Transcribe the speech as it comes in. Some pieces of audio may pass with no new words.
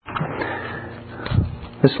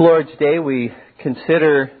This Lord's Day we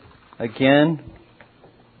consider again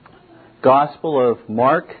Gospel of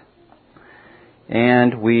Mark,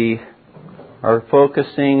 and we are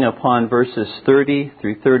focusing upon verses 30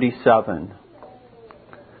 through 37.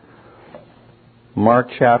 Mark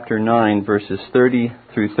chapter 9, verses 30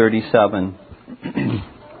 through 37.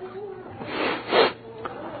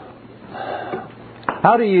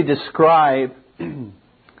 How do you describe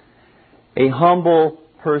a humble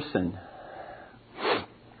person?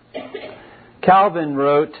 Calvin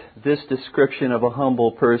wrote this description of a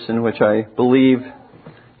humble person, which I believe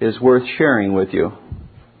is worth sharing with you.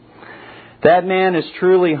 That man is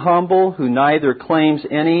truly humble who neither claims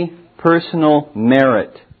any personal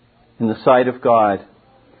merit in the sight of God,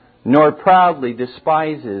 nor proudly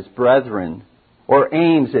despises brethren, or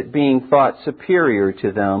aims at being thought superior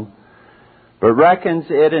to them, but reckons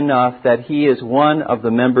it enough that he is one of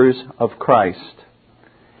the members of Christ,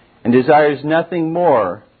 and desires nothing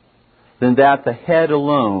more than that the head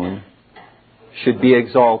alone should be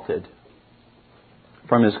exalted.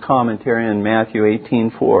 From his commentary on Matthew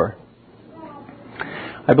 18:4.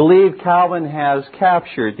 I believe Calvin has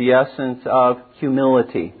captured the essence of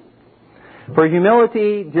humility. For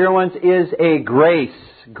humility, dear ones, is a grace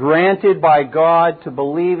granted by God to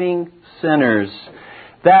believing sinners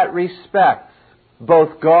that respects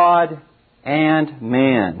both God and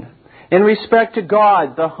man. In respect to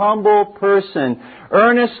God, the humble person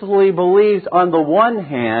earnestly believes on the one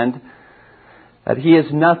hand that he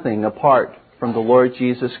is nothing apart from the Lord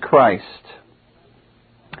Jesus Christ,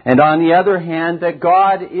 and on the other hand that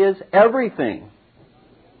God is everything.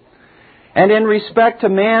 And in respect to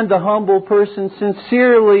man, the humble person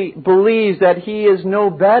sincerely believes that he is no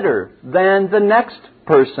better than the next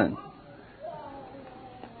person,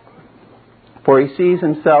 for he sees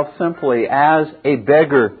himself simply as a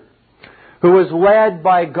beggar who was led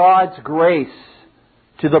by God's grace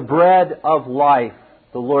to the bread of life,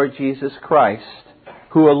 the Lord Jesus Christ,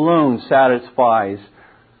 who alone satisfies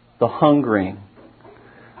the hungering,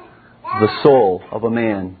 the soul of a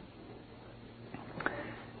man.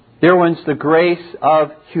 Dear ones, the grace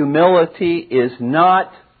of humility is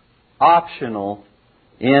not optional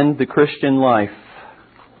in the Christian life.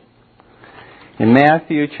 In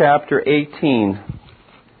Matthew chapter 18,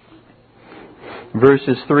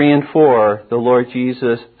 verses 3 and 4, the Lord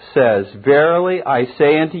Jesus says, "Verily I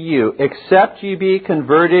say unto you, except ye be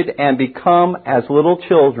converted and become as little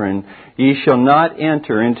children, ye shall not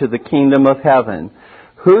enter into the kingdom of heaven.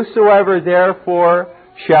 Whosoever therefore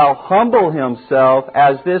shall humble himself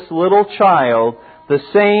as this little child, the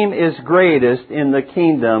same is greatest in the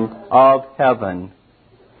kingdom of heaven."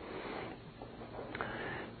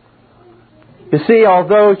 You see,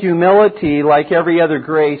 although humility, like every other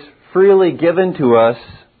grace freely given to us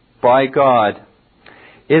by God,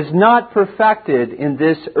 is not perfected in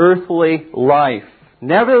this earthly life,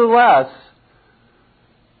 nevertheless,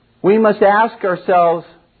 we must ask ourselves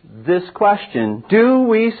this question: do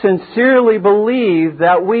we sincerely believe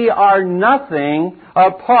that we are nothing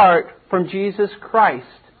apart from Jesus Christ,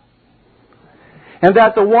 and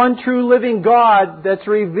that the one true living God that's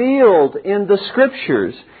revealed in the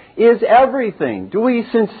Scriptures is everything? Do we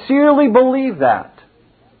sincerely believe that?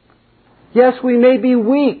 Yes, we may be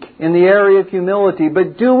weak in the area of humility,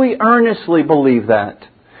 but do we earnestly believe that?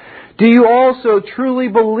 Do you also truly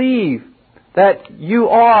believe that you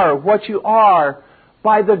are what you are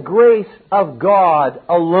by the grace of God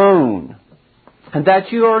alone, and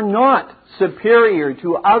that you are not superior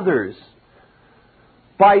to others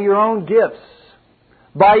by your own gifts,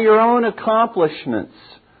 by your own accomplishments,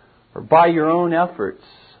 or by your own efforts?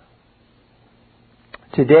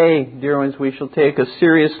 Today, dear ones, we shall take a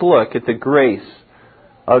serious look at the grace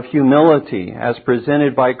of humility as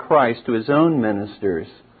presented by Christ to His own ministers,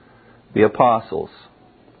 the apostles.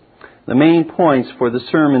 The main points for the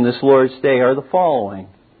sermon this Lord's Day are the following.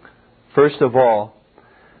 First of all,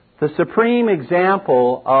 the supreme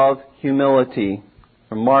example of humility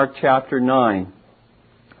from Mark chapter 9,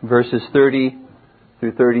 verses 30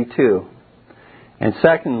 through 32. And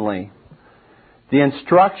secondly, the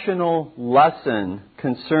instructional lesson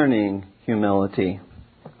concerning humility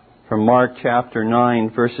from Mark chapter 9,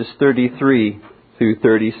 verses 33 through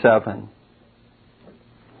 37.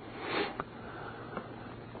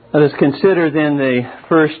 Let us consider then the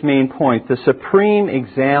first main point, the supreme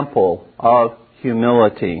example of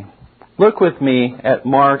humility. Look with me at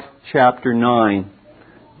Mark chapter 9,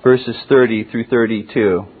 verses 30 through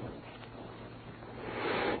 32.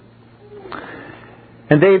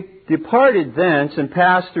 "And they departed thence and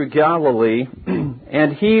passed through Galilee,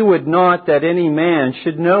 and he would not that any man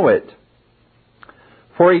should know it.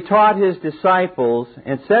 For he taught his disciples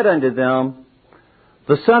and said unto them,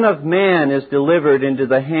 The Son of Man is delivered into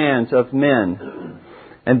the hands of men,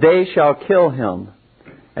 and they shall kill him.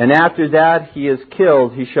 And after that he is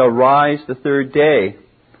killed, he shall rise the third day.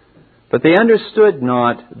 But they understood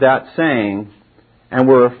not that saying, and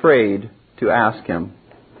were afraid to ask him.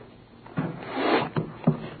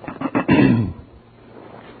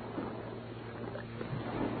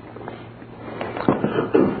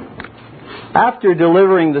 After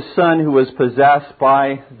delivering the son who was possessed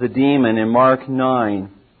by the demon in Mark 9,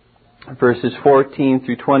 verses 14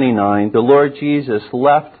 through 29, the Lord Jesus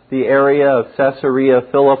left the area of Caesarea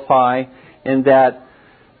Philippi in that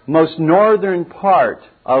most northern part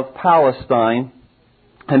of Palestine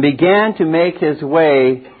and began to make his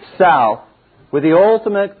way south with the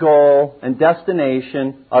ultimate goal and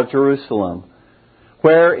destination of Jerusalem,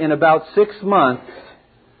 where in about 6 months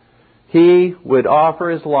he would offer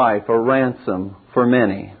his life a ransom for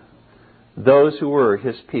many, those who were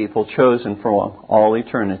his people chosen from all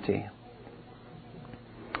eternity.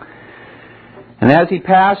 And as he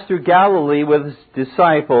passed through Galilee with his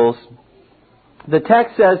disciples, the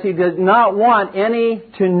text says he did not want any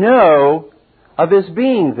to know of his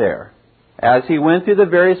being there as he went through the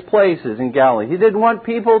various places in Galilee. He didn't want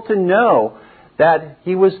people to know that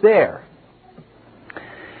he was there.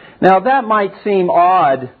 Now that might seem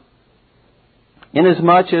odd,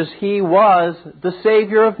 inasmuch as he was the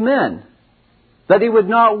Savior of men, that he would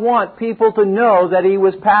not want people to know that he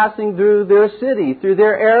was passing through their city, through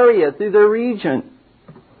their area, through their region.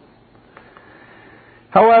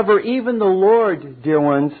 However, even the Lord, dear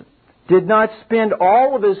ones, did not spend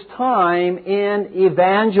all of his time in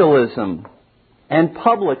evangelism and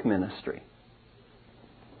public ministry.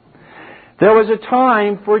 There was a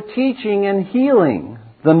time for teaching and healing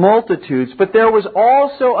the multitudes, but there was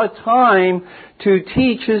also a time to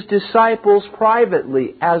teach his disciples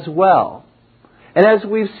privately as well. And as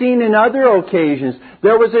we've seen in other occasions,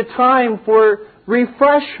 there was a time for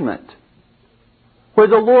refreshment, where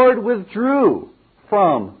the Lord withdrew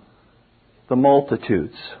from the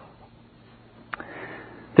multitudes.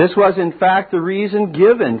 This was in fact the reason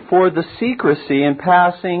given for the secrecy in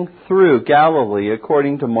passing through Galilee,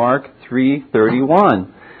 according to Mark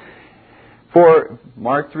 3:31. For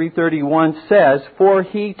Mark 3:31 says, "For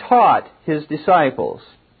he taught his disciples."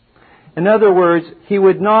 In other words, he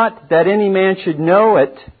would not that any man should know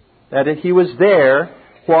it, that he was there.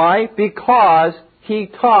 Why? Because he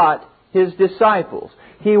taught his disciples.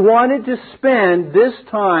 He wanted to spend this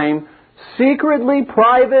time secretly,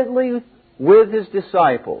 privately with his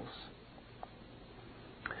disciples.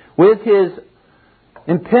 With his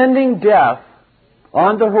impending death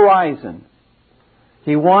on the horizon,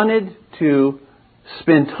 he wanted to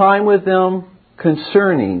spend time with them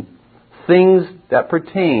concerning things that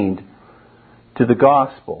pertained to the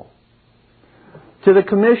gospel, to the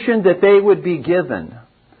commission that they would be given,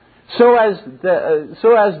 so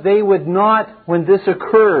as they would not, when this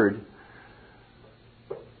occurred,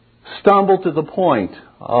 stumble to the point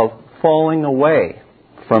of falling away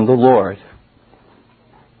from the Lord.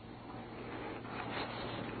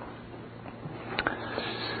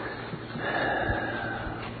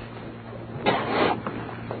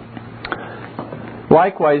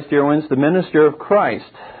 Likewise, dear ones, the minister of Christ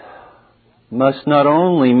must not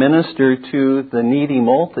only minister to the needy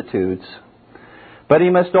multitudes, but he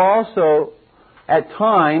must also, at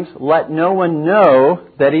times, let no one know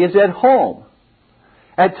that he is at home.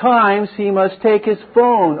 At times, he must take his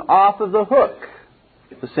phone off of the hook.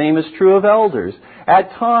 The same is true of elders.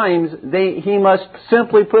 At times, he must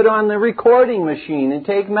simply put on the recording machine and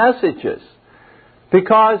take messages,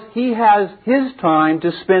 because he has his time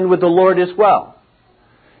to spend with the Lord as well.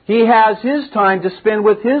 He has his time to spend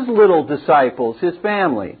with his little disciples, his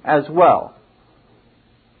family, as well.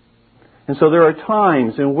 And so there are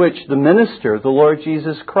times in which the minister, the Lord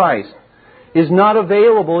Jesus Christ, is not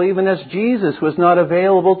available, even as Jesus was not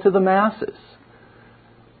available to the masses.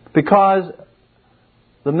 Because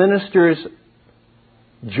the minister's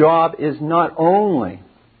job is not only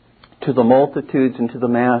to the multitudes and to the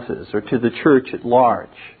masses, or to the church at large,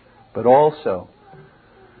 but also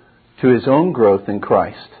to his own growth in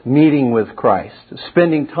Christ, meeting with Christ,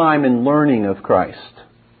 spending time in learning of Christ,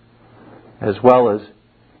 as well as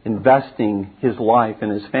investing his life in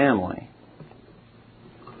his family.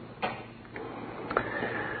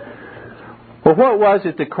 Well, what was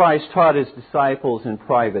it that Christ taught his disciples in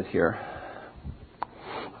private here?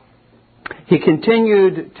 He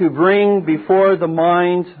continued to bring before the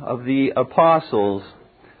minds of the apostles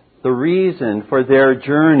the reason for their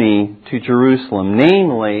journey to Jerusalem,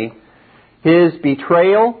 namely his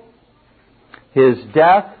betrayal, his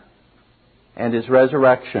death, and his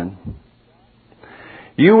resurrection.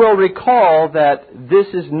 You will recall that this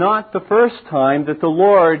is not the first time that the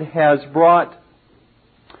Lord has brought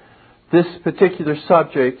this particular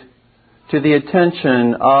subject to the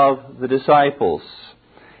attention of the disciples.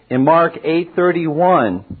 In Mark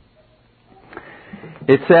 8:31,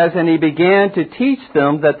 it says, "And he began to teach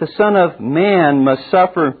them that the Son of Man must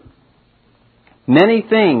suffer many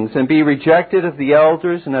things and be rejected of the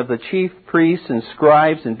elders and of the chief priests and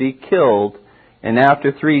scribes and be killed, and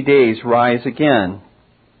after 3 days rise again."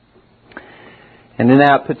 And in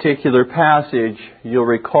that particular passage, you'll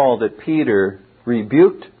recall that Peter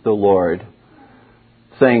rebuked the Lord,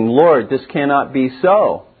 saying, "Lord, this cannot be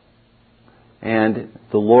so." And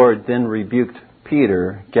the Lord then rebuked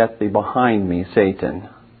Peter, "Get thee behind me, Satan.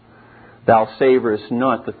 Thou savorest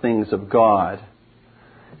not the things of God."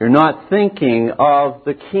 You're not thinking of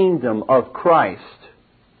the kingdom of Christ.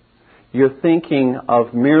 You're thinking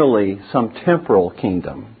of merely some temporal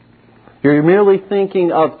kingdom. You're merely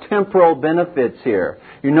thinking of temporal benefits here.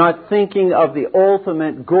 You're not thinking of the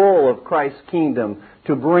ultimate goal of Christ's kingdom,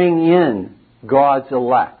 to bring in God's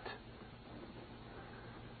elect,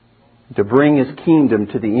 to bring His kingdom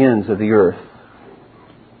to the ends of the earth.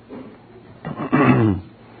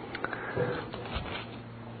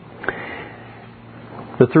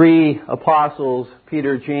 The three apostles,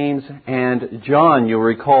 Peter, James, and John, you'll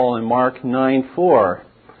recall in Mark 9:4,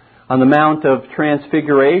 on the Mount of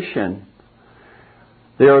Transfiguration,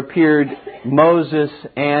 there appeared Moses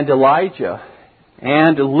and Elijah.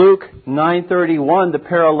 And Luke 9:31, the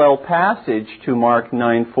parallel passage to Mark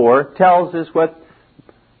 9:4, tells us what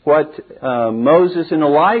Moses and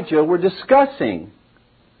Elijah were discussing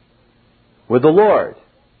with the Lord,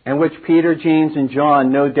 and which Peter, James, and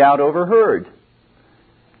John no doubt overheard.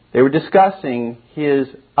 They were discussing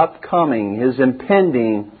His upcoming, His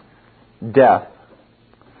impending death.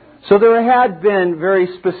 So there had been very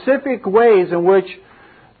specific ways in which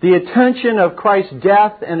the attention of Christ's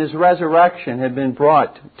death and His resurrection had been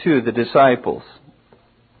brought to the disciples.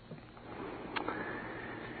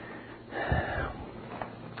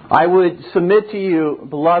 I would submit to you,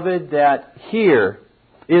 beloved, that here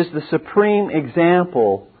is the supreme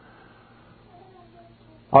example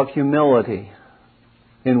of humility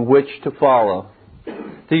in which to follow.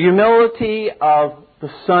 The humility of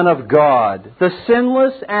the Son of God, the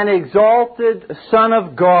sinless and exalted Son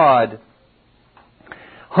of God,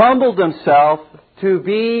 humbled Himself to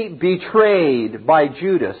be betrayed by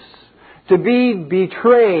Judas, to be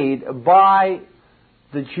betrayed by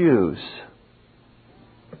the Jews,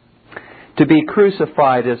 to be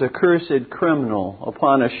crucified as a cursed criminal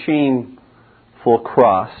upon a shameful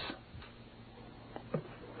cross,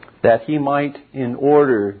 that He might, in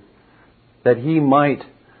order that He might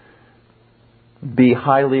be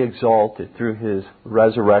highly exalted through His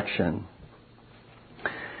resurrection.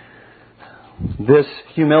 This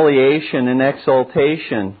humiliation and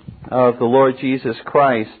exaltation of the Lord Jesus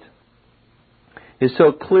Christ is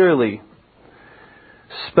so clearly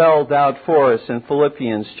spelled out for us in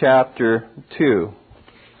Philippians chapter 2,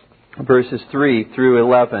 verses 3 through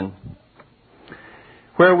 11,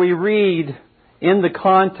 where we read in the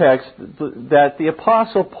context that the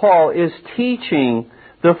Apostle Paul is teaching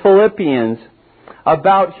the Philippians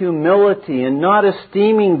about humility and not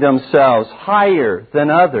esteeming themselves higher than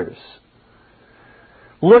others,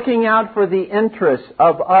 looking out for the interests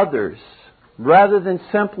of others rather than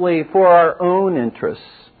simply for our own interests.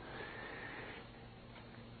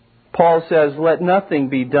 Paul says, "Let nothing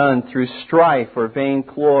be done through strife or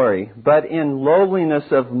vainglory, but in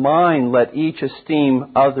lowliness of mind let each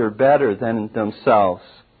esteem other better than themselves.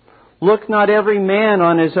 Look not every man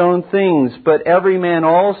on his own things, but every man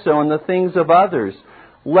also on the things of others.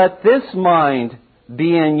 Let this mind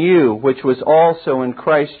be in you, which was also in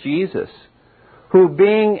Christ Jesus, who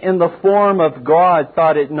being in the form of God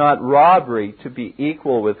thought it not robbery to be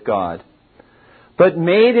equal with God, but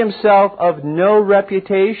made Himself of no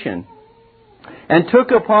reputation, and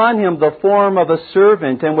took upon Him the form of a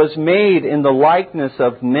servant, and was made in the likeness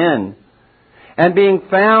of men. And being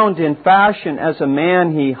found in fashion as a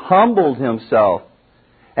man, He humbled Himself,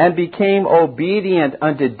 and became obedient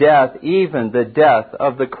unto death, even the death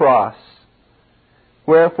of the cross.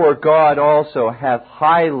 Wherefore God also hath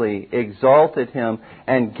highly exalted Him,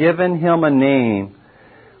 and given Him a name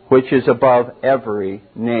which is above every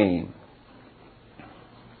name."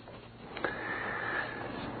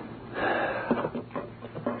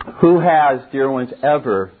 Who has, dear ones,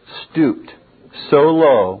 ever stooped so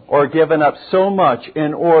low or given up so much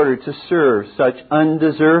in order to serve such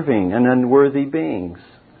undeserving and unworthy beings?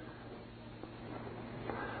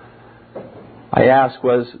 I ask,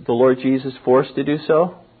 was the Lord Jesus forced to do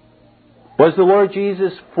so? Was the Lord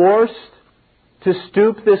Jesus forced to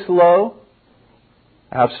stoop this low?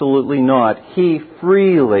 Absolutely not. He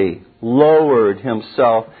freely lowered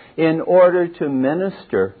Himself in order to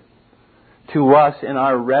minister to us in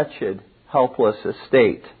our wretched, helpless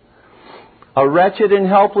estate. A wretched and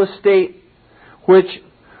helpless state which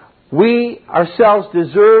we ourselves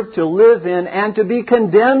deserve to live in and to be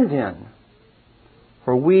condemned in.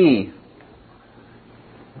 For we,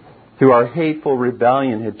 through our hateful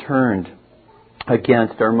rebellion, had turned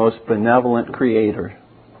against our most benevolent Creator.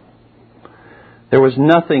 There was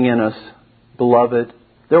nothing in us, beloved.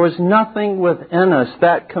 There was nothing within us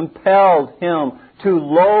that compelled Him to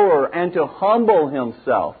lower and to humble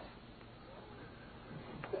Himself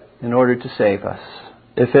in order to save us.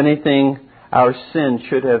 If anything, our sin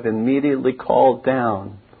should have immediately called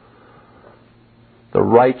down the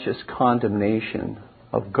righteous condemnation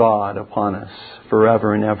of God upon us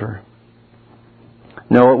forever and ever.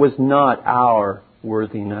 No, it was not our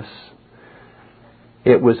worthiness.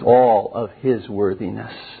 It was all of His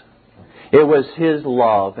worthiness. It was His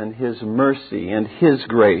love and His mercy and His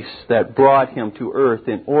grace that brought Him to earth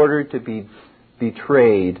in order to be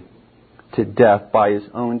betrayed to death by His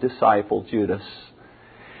own disciple Judas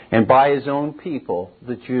and by His own people,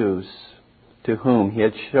 the Jews, to whom He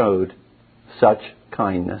had showed such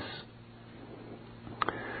kindness.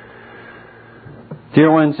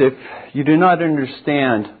 Dear ones, if you do not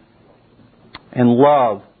understand and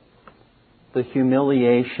love the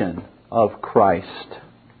humiliation of Christ,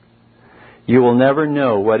 you will never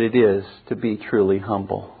know what it is to be truly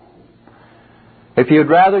humble. If you'd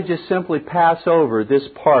rather just simply pass over this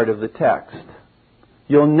part of the text,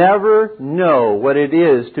 you'll never know what it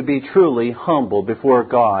is to be truly humble before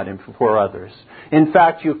God and before others. In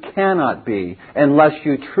fact, you cannot be unless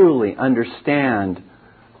you truly understand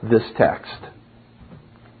this text.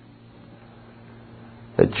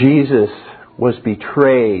 That Jesus was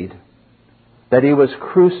betrayed, that He was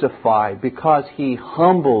crucified because He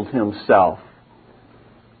humbled Himself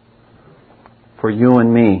for you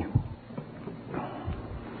and me.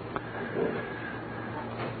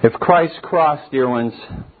 If Christ's cross, dear ones,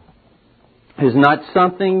 is not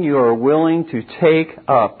something you are willing to take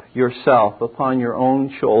up yourself upon your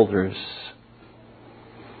own shoulders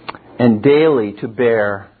and daily to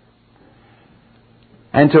bear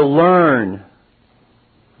and to learn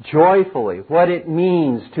joyfully what it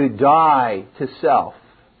means to die to self,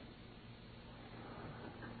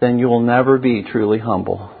 then you will never be truly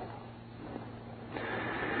humble.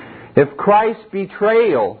 If Christ's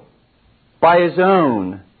betrayal by His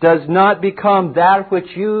own does not become that which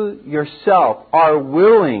you yourself are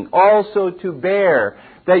willing also to bear,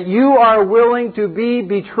 that you are willing to be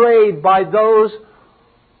betrayed by those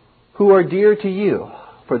who are dear to you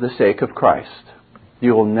for the sake of Christ,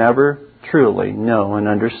 you will never truly know and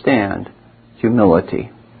understand humility.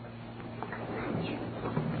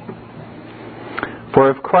 For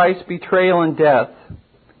if Christ's betrayal and death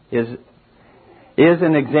is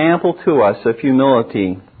an example to us of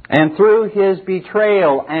humility, and through His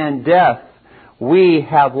betrayal and death we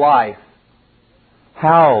have life,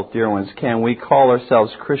 how, dear ones, can we call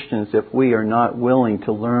ourselves Christians if we are not willing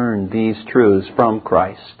to learn these truths from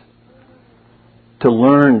Christ? To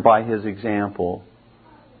learn by His example.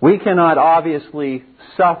 We cannot obviously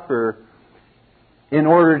suffer in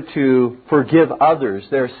order to forgive others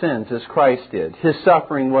their sins as Christ did. His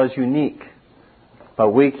suffering was unique. But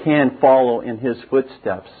we can follow in His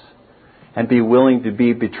footsteps and be willing to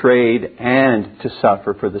be betrayed and to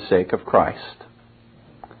suffer for the sake of Christ.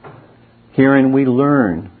 Herein we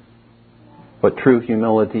learn what true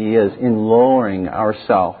humility is, in lowering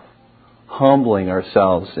ourselves, humbling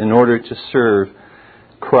ourselves in order to serve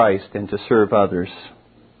Christ and to serve others.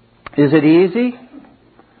 Is it easy?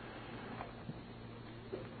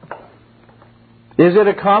 Is it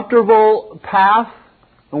a comfortable path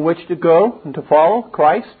on which to go and to follow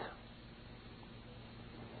Christ?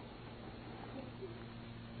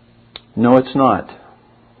 No, it's not.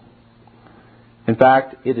 In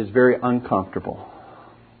fact, it is very uncomfortable.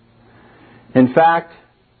 In fact,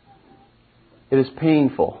 it is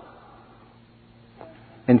painful.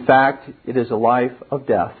 In fact, it is a life of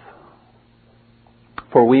death.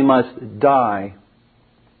 For we must die,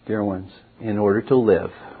 dear ones, in order to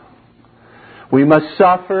live. We must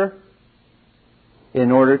suffer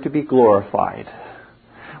in order to be glorified.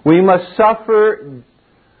 We must suffer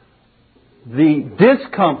the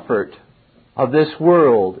discomfort of this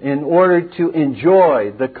world in order to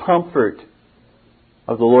enjoy the comfort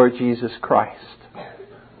of the Lord Jesus Christ.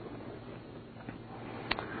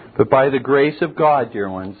 But by the grace of God, dear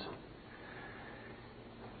ones,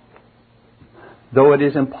 though it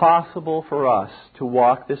is impossible for us to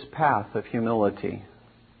walk this path of humility,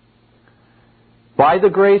 By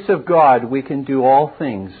the grace of God, we can do all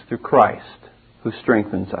things through Christ, who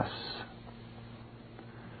strengthens us.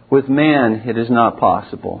 With man, it is not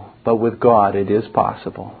possible, but with God, it is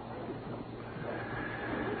possible.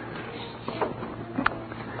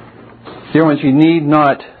 Dear ones, you need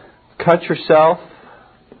not cut yourself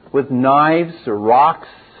with knives or rocks.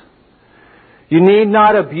 You need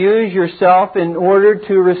not abuse yourself in order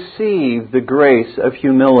to receive the grace of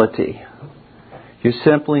humility. You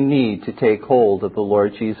simply need to take hold of the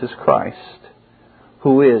Lord Jesus Christ,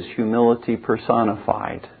 who is humility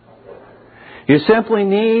personified. You simply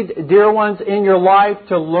need, dear ones, in your life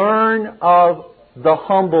to learn of the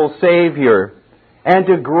humble Savior and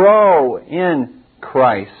to grow in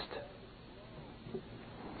Christ.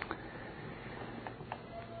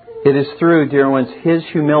 It is through, dear ones, His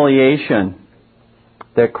humiliation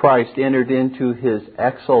that Christ entered into His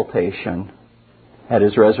exaltation at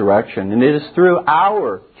His resurrection. And it is through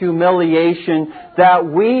our humiliation that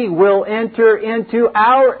we will enter into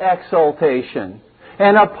our exaltation.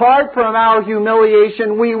 And apart from our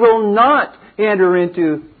humiliation, we will not enter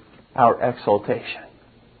into our exaltation.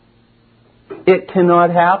 It cannot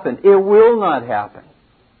happen. It will not happen.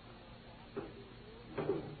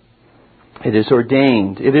 It is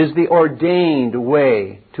ordained. It is the ordained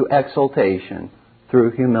way to exaltation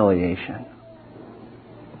through humiliation.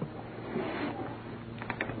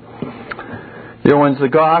 Dear ones, the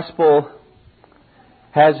gospel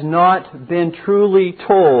has not been truly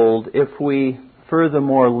told if we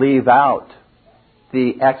furthermore leave out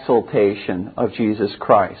the exaltation of Jesus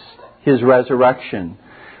Christ, His resurrection.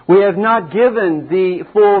 We have not given the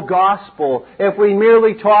full gospel if we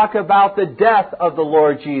merely talk about the death of the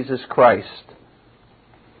Lord Jesus Christ.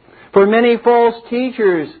 For many false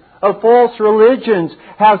teachers of false religions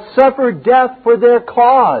have suffered death for their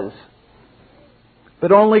cause.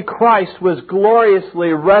 But only Christ was gloriously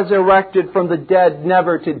resurrected from the dead,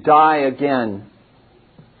 never to die again.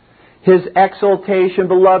 His exaltation,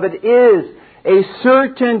 beloved, is a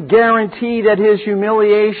certain guarantee that His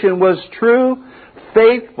humiliation was true,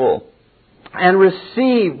 faithful, and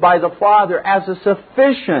received by the Father as a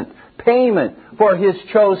sufficient payment for His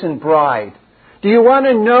chosen bride. Do you want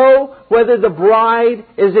to know whether the bride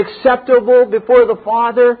is acceptable before the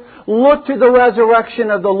Father? Look to the resurrection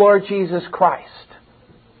of the Lord Jesus Christ.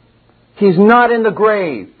 He's not in the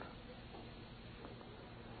grave.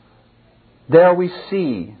 There we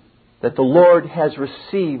see that the Lord has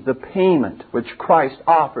received the payment which Christ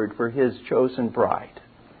offered for His chosen bride.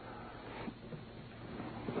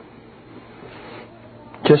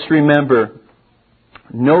 Just remember,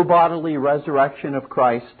 no bodily resurrection of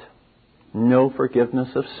Christ, no forgiveness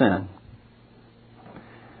of sin,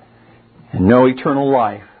 and no eternal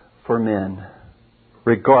life for men,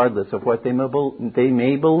 regardless of what they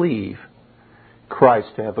may believe Christ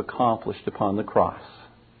to have accomplished upon the cross.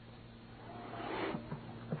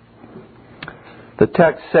 The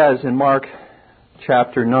text says in Mark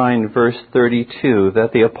chapter 9, verse 32,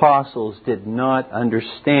 that the apostles did not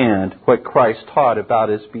understand what Christ taught about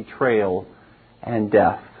His betrayal and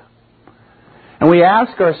death. And we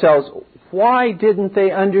ask ourselves, why didn't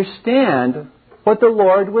they understand what the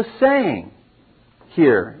Lord was saying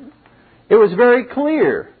here? It was very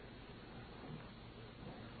clear.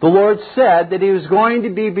 The Lord said that He was going to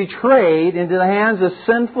be betrayed into the hands of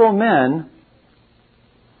sinful men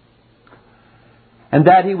and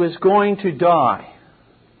that He was going to die.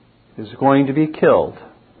 He was going to be killed.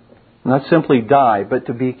 Not simply die, but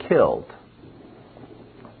to be killed.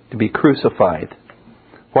 To be crucified.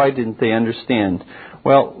 Why didn't they understand?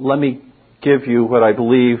 Well, let me give you what I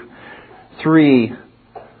believe 3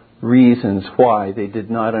 reasons why they did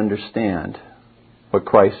not understand what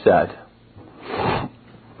Christ said.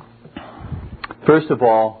 First of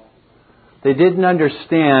all, they didn't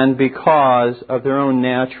understand because of their own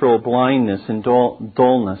natural blindness and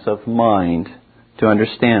dullness of mind to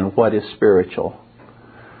understand what is spiritual.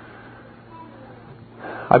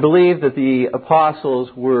 I believe that the apostles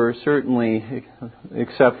were certainly,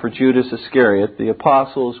 except for Judas Iscariot, the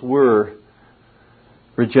apostles were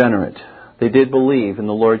regenerate. They did believe in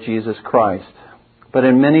the Lord Jesus Christ. But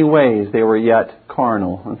in many ways they were yet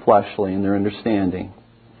carnal and fleshly in their understanding.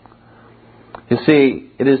 You see,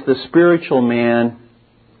 it is the spiritual man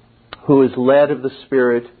who is led of the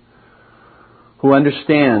Spirit, who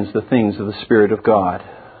understands the things of the Spirit of God.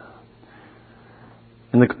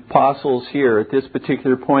 And the apostles here at this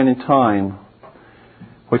particular point in time,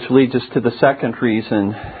 which leads us to the second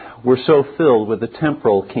reason, were so filled with the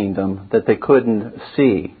temporal kingdom that they couldn't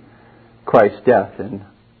see Christ's death and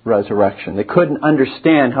resurrection. They couldn't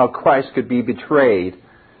understand how Christ could be betrayed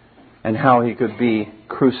and how He could be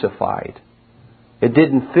crucified. It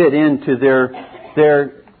didn't fit into their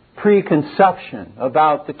their preconception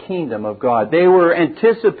about the kingdom of God. They were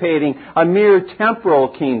anticipating a mere temporal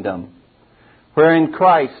kingdom wherein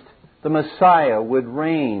Christ, the Messiah, would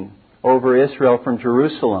reign over Israel from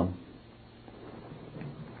Jerusalem.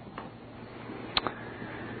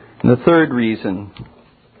 And the third reason,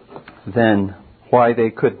 then, why they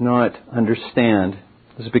could not understand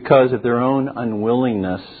is because of their own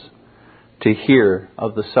unwillingness to hear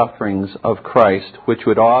of the sufferings of Christ, which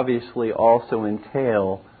would obviously also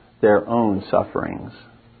entail their own sufferings.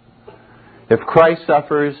 If Christ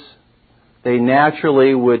suffers, they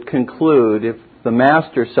naturally would conclude, if the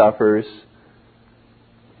Master suffers,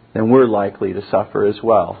 then we're likely to suffer as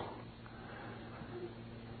well.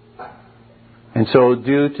 And so,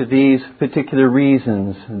 due to these particular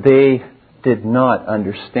reasons, they did not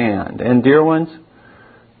understand. And dear ones,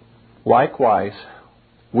 likewise,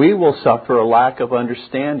 we will suffer a lack of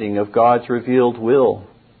understanding of God's revealed will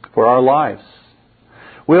for our lives.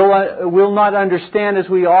 We'll not understand as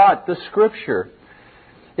we ought the Scripture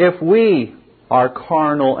if we are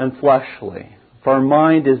carnal and fleshly, if our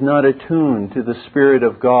mind is not attuned to the Spirit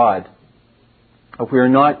of God, if we are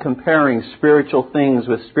not comparing spiritual things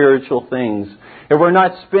with spiritual things, if we're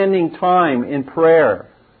not spending time in prayer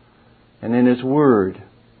and in His Word,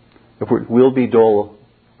 we'll be dull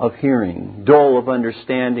of hearing, dull of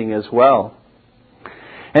understanding as well.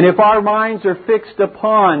 And if our minds are fixed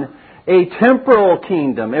upon a temporal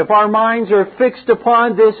kingdom, if our minds are fixed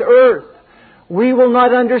upon this earth, we will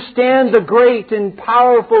not understand the great and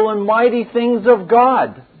powerful and mighty things of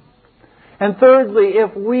God. And thirdly,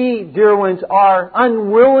 if we, dear ones, are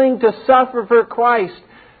unwilling to suffer for Christ,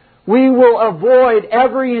 we will avoid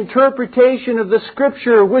every interpretation of the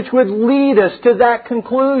Scripture which would lead us to that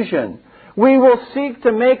conclusion. We will seek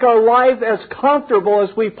to make our life as comfortable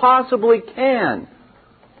as we possibly can,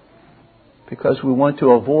 because we want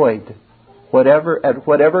to avoid at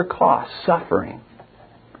whatever cost, suffering.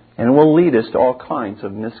 And it will lead us to all kinds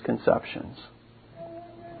of misconceptions.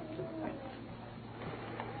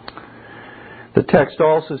 The text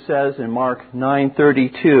also says in Mark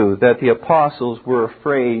 9:32 that the apostles were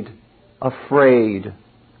afraid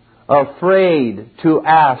to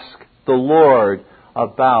ask the Lord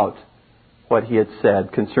about what He had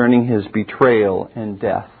said concerning His betrayal and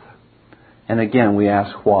death. And again, we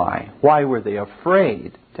ask why. Why were they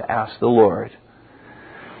afraid to ask the Lord?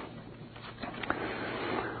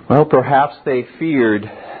 Well, perhaps they feared,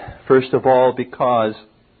 first of all, because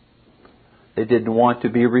they didn't want to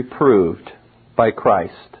be reproved by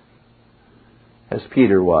Christ, as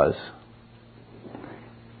Peter was.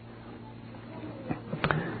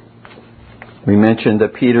 We mentioned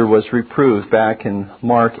that Peter was reproved back in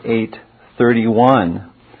Mark 8:31,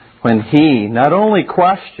 when he not only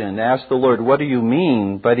asked the Lord, "What do you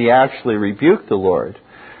mean?" but he actually rebuked the Lord.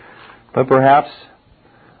 But perhaps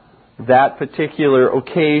that particular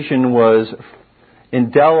occasion was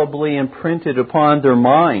indelibly imprinted upon their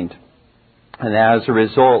mind. And as a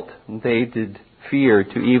result, they did fear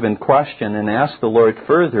to even question and ask the Lord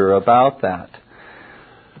further about that.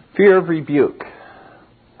 Fear of rebuke.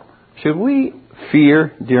 Should we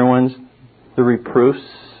fear, dear ones, the reproofs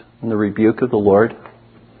and the rebuke of the Lord?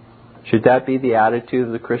 Should that be the attitude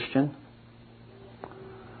of the Christian?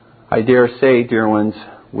 I dare say, dear ones,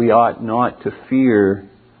 we ought not to fear,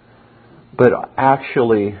 but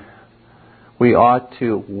actually we ought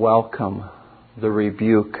to welcome the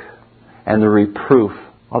rebuke and the reproof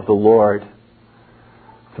of the Lord.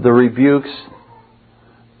 For the rebukes,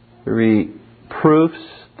 the reproofs,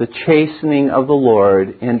 the chastening of the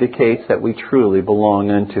Lord indicates that we truly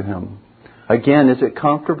belong unto Him. Again, is it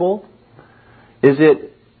comfortable? Is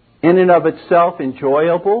it in and of itself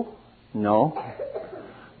enjoyable? No.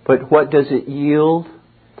 But what does it yield?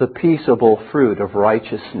 The peaceable fruit of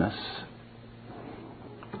righteousness.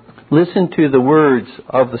 Listen to the words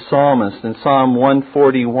of the psalmist in Psalm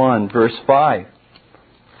 141, verse 5.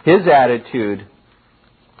 His attitude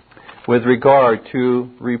with regard to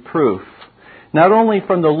reproof, not only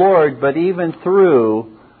from the Lord, but even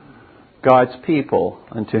through God's people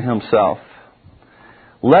unto Himself.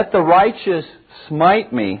 Let the righteous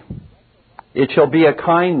smite me, it shall be a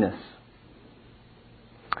kindness.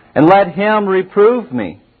 And let him reprove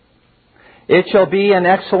me, it shall be an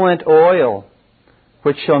excellent oil,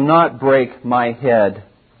 which shall not break my head.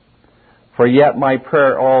 For yet my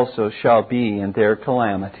prayer also shall be in their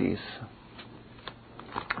calamities.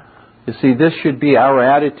 You see, this should be our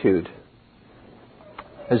attitude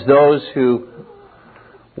as those who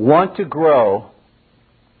want to grow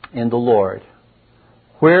in the Lord.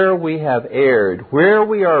 Where we have erred, where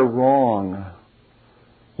we are wrong,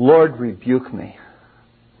 Lord, rebuke me.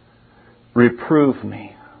 Reprove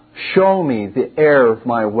me. Show me the error of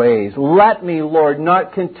my ways. Let me, Lord,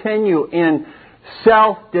 not continue in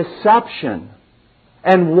self-deception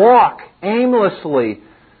and walk aimlessly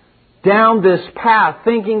down this path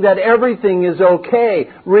thinking that everything is okay.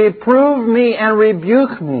 Reprove me and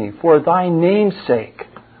rebuke me for Thy name's sake.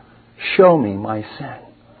 Show me my sin.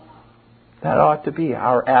 That ought to be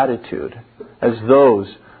our attitude as those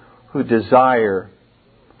who desire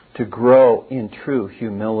to grow in true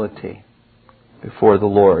humility before the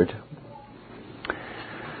Lord.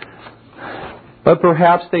 But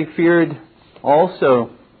perhaps they feared also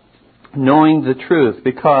knowing the truth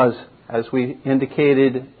because, as we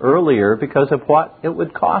indicated earlier, because of what it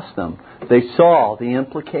would cost them. They saw the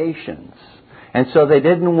implications. And so they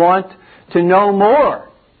didn't want to know more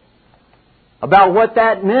about what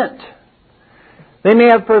that meant. They may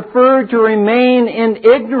have preferred to remain in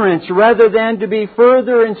ignorance rather than to be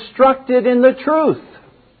further instructed in the truth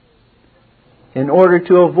in order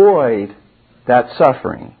to avoid that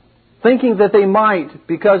suffering. Thinking that they might,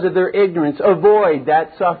 because of their ignorance, avoid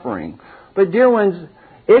that suffering. But dear ones,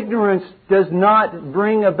 ignorance does not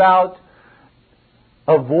bring about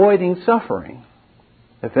avoiding suffering.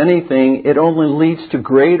 If anything, it only leads to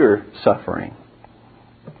greater suffering.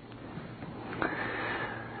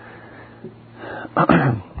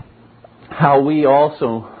 How we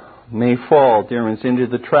also may fall, dear ones, into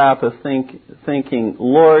the trap of thinking,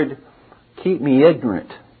 Lord, keep me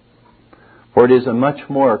ignorant, for it is a much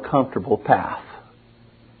more comfortable path.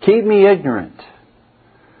 Keep me ignorant,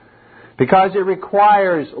 because it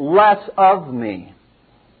requires less of me.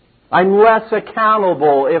 I'm less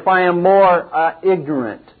accountable if I am more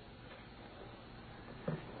ignorant.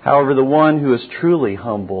 However, the one who is truly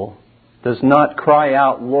humble does not cry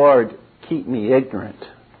out, Lord, keep me ignorant.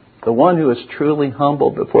 The one who is truly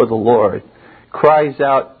humble before the Lord cries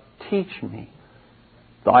out, teach me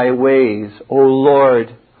Thy ways, O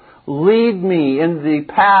Lord. Lead me in the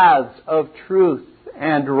paths of truth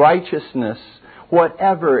and righteousness,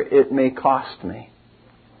 whatever it may cost me.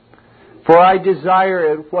 For I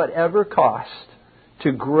desire at whatever cost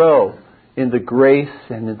to grow in the grace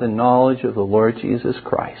and in the knowledge of the Lord Jesus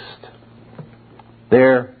Christ.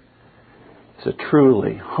 There is a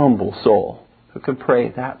truly humble soul who can pray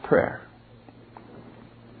that prayer.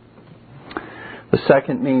 The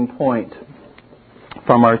second main point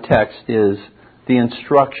from our text is the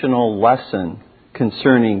instructional lesson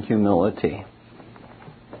concerning humility.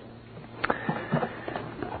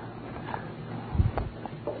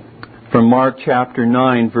 From Mark chapter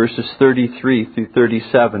 9, verses 33 through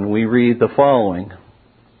 37, we read the following.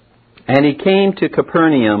 And he came to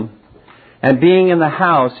Capernaum, and being in the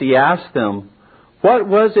house, he asked them, What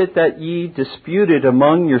was it that ye disputed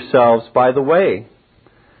among yourselves by the way?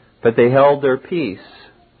 But they held their peace.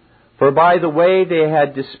 For by the way they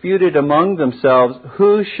had disputed among themselves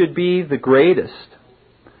who should be the greatest.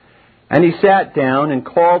 And he sat down and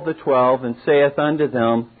called the 12, and saith unto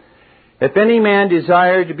them, If any man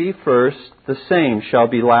desire to be first, the same shall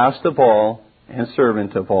be last of all, and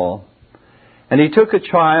servant of all. And he took a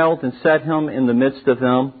child, and set him in the midst of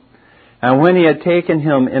them. And when he had taken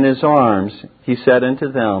him in his arms, he said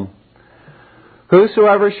unto them,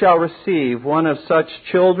 Whosoever shall receive one of such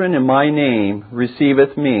children in my name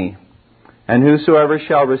receiveth me. And whosoever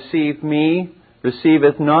shall receive me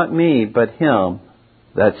receiveth not me, but him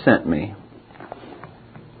that sent me.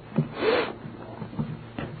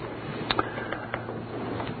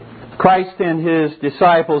 Christ and His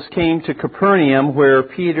disciples came to Capernaum, where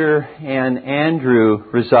Peter and Andrew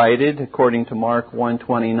resided, according to Mark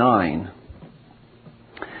 1:29.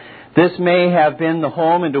 This may have been the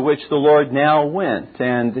home into which the Lord now went,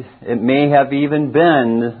 and it may have even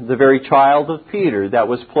been the very child of Peter that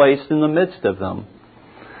was placed in the midst of them.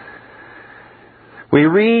 We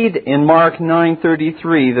read in Mark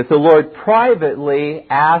 9:33 that the Lord privately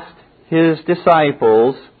asked His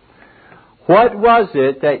disciples, What was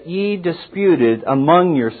it that ye disputed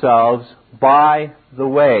among yourselves by the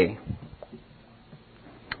way?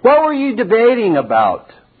 What were you debating about?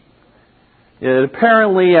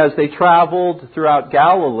 Apparently, as they traveled throughout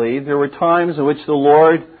Galilee, there were times in which the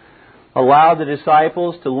Lord allowed the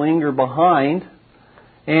disciples to linger behind.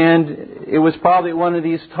 And it was probably one of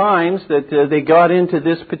these times that they got into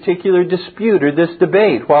this particular dispute or this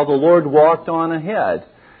debate while the Lord walked on ahead.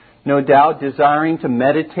 No doubt desiring to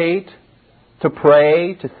meditate, to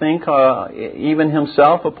pray, to think even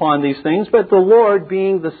Himself upon these things. But the Lord,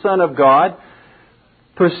 being the Son of God,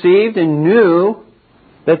 perceived and knew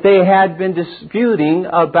that they had been disputing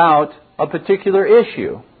about a particular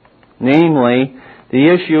issue. Namely,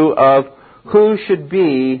 the issue of who should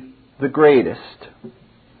be the greatest.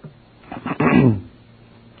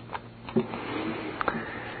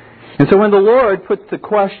 And so when the Lord put the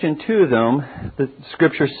question to them, the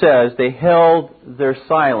Scripture says they held their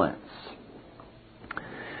silence,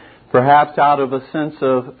 perhaps out of a sense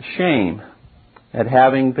of shame at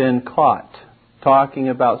having been caught talking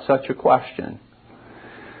about such a question.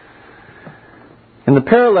 In the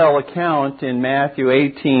parallel account in Matthew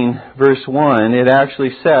 18, verse 1, it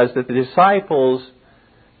actually says that the disciples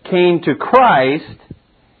came to Christ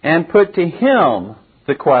and put to Him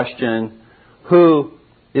the question, who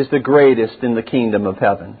is the greatest in the kingdom of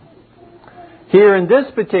heaven? Here in this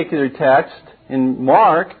particular text, in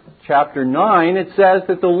Mark chapter 9, it says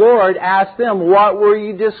that the Lord asked them, what were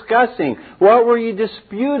you discussing? What were you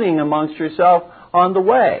disputing amongst yourself on the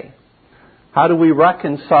way? How do we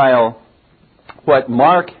reconcile what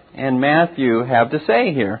Mark and Matthew have to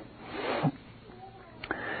say here?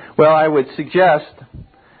 Well, I would suggest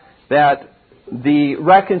that the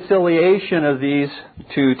reconciliation of these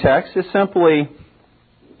two texts is simply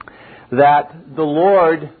that the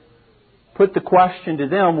Lord put the question to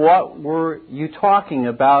them, what were you talking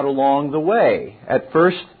about along the way? At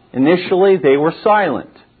first, initially, they were silent.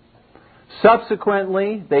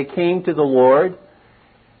 Subsequently, they came to the Lord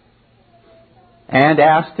and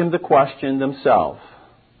asked Him the question themselves.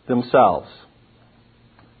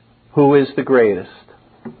 Who is the greatest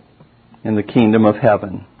in the kingdom of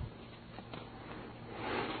heaven?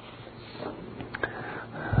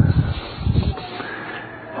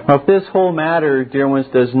 Now, if this whole matter, dear ones,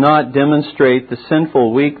 does not demonstrate the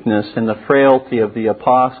sinful weakness and the frailty of the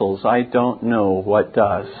apostles, I don't know what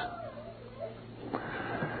does.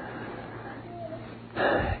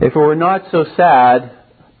 If it were not so sad,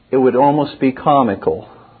 it would almost be comical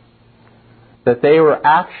that they were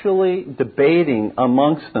actually debating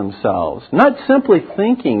amongst themselves, not simply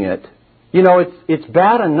thinking it. You know, it's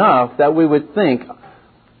bad enough that we would think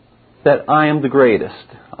that I am the greatest.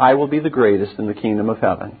 I will be the greatest in the kingdom of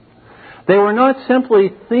heaven. They were not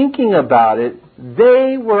simply thinking about it.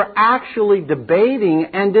 They were actually debating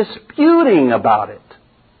and disputing about it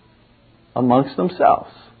amongst themselves.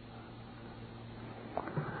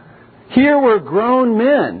 Here were grown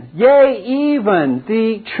men, yea, even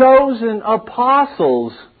the chosen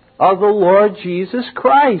apostles of the Lord Jesus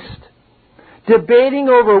Christ, debating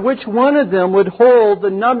over which one of them would hold the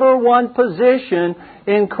number one position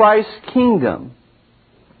in Christ's kingdom.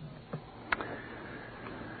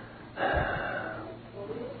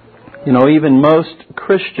 You know, even most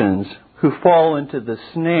Christians who fall into the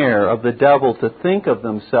snare of the devil to think of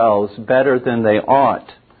themselves better than they ought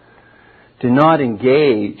do not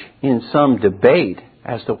engage in some debate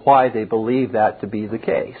as to why they believe that to be the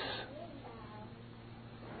case.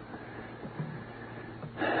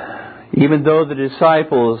 Even though the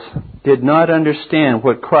disciples did not understand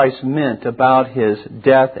what Christ meant about His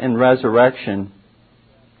death and resurrection,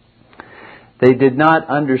 they did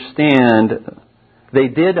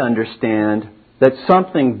understand that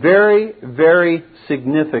something very, very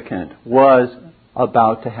significant was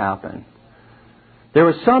about to happen. There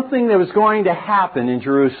was something that was going to happen in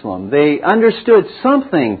Jerusalem. They understood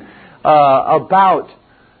something about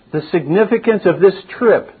the significance of this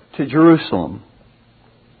trip to Jerusalem.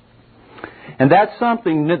 And that's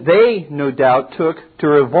something that they, no doubt, took to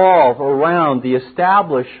revolve around the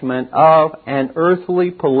establishment of an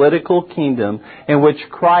earthly political kingdom in which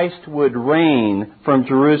Christ would reign from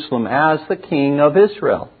Jerusalem as the King of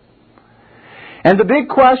Israel. And the big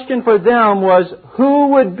question for them was, who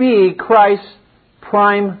would be Christ's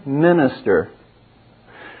prime minister?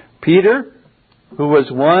 Peter, who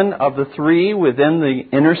was one of the three within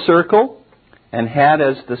the inner circle and had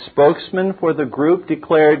as the spokesman for the group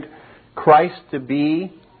declared Christ to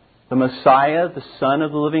be the Messiah, the Son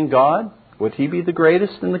of the living God? Would He be the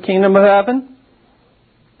greatest in the kingdom of heaven?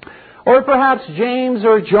 Or perhaps James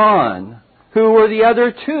or John, who were the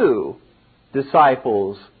other two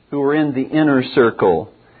disciples who were in the inner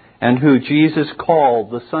circle and who Jesus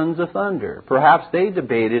called the sons of thunder. Perhaps they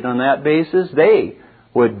debated on that basis they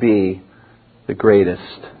would be the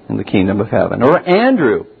greatest in the kingdom of heaven. Or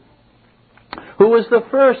Andrew, who was the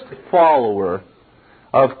first follower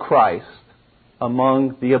of Christ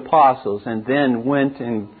among the apostles and then went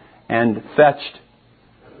and fetched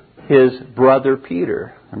his brother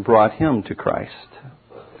Peter and brought him to Christ.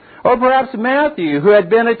 Or perhaps Matthew, who had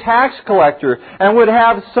been a tax collector and would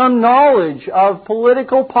have some knowledge of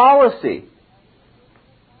political policy.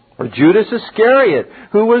 Or Judas Iscariot,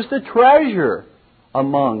 who was the treasurer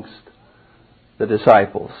amongst the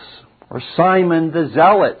disciples. Or Simon the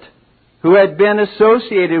Zealot, who had been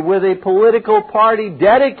associated with a political party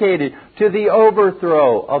dedicated to the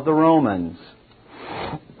overthrow of the Romans.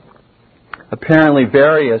 Apparently,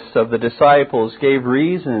 various of the disciples gave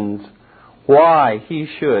reasons why he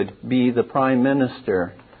should be the prime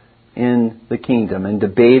minister in the kingdom, and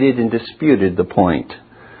debated and disputed the point.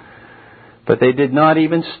 But they did not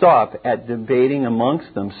even stop at debating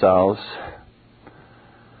amongst themselves,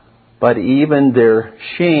 but even their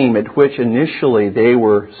shame at which initially they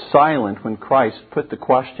were silent when Christ put the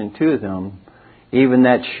question to them, even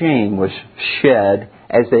that shame was shed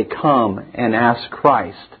as they come and ask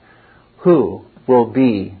Christ, who will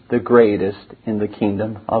be the greatest in the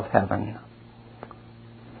kingdom of heaven?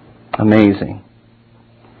 Amazing.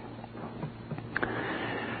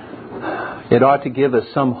 It ought to give us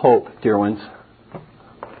some hope, dear ones.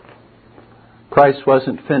 Christ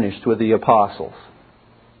wasn't finished with the apostles.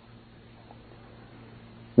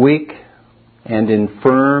 Weak and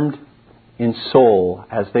infirmed in soul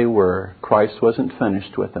as they were, Christ wasn't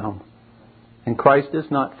finished with them. And Christ is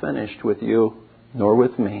not finished with you nor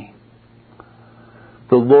with me.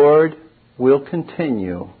 The Lord will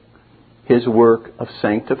continue His work of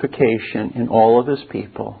sanctification in all of His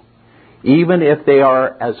people, even if they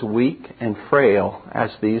are as weak and frail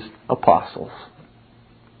as these apostles.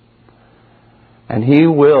 And He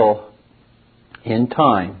will, in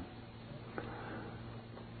time,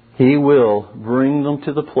 He will bring them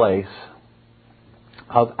to the place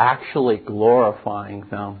of actually glorifying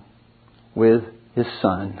them with His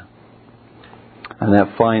Son on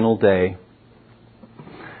that final day.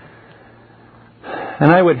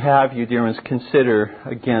 And I would have you, dear ones, consider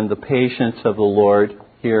again the patience of the Lord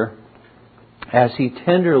here as He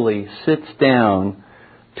tenderly sits down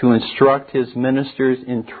to instruct His ministers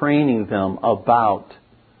in training them about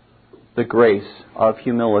the grace of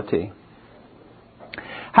humility.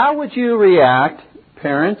 How would you react,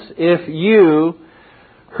 parents, if you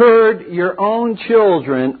heard your own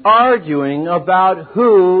children arguing about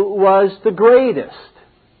who was the greatest?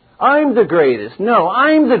 I'm the greatest. No,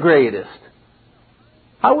 I'm the greatest.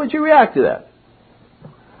 How would you react to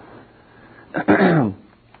that?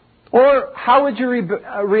 Or how would you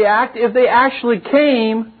react if they actually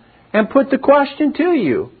came and put the question to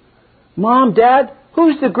you? Mom, Dad,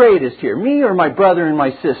 who's the greatest here? Me or my brother and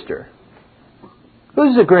my sister?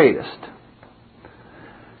 Who's the greatest?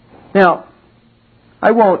 Now,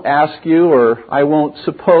 I won't ask you, or I won't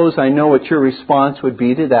suppose I know what your response would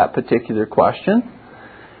be to that particular question.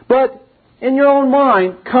 But in your own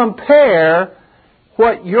mind, compare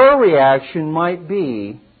what your reaction might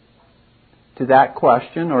be to that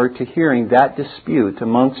question or to hearing that dispute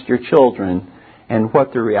amongst your children, and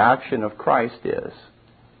what the reaction of Christ is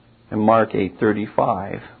in Mark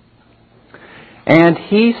 8:35. And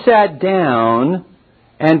He sat down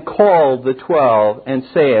and called the 12, and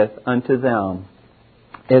saith unto them,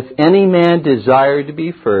 If any man desire to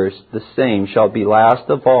be first, the same shall be last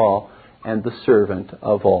of all, and the servant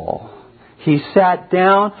of all. He sat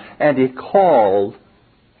down and He called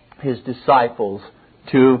His disciples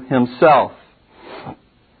to Himself.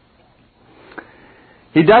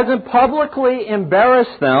 He doesn't publicly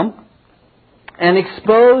embarrass them and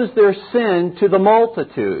expose their sin to the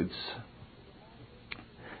multitudes.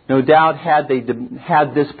 No doubt had they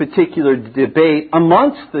had this particular debate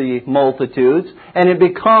amongst the multitudes and it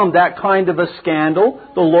become that kind of a scandal,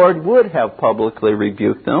 the Lord would have publicly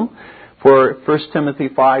rebuked them. For 1 Timothy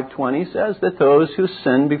 5:20 says that those who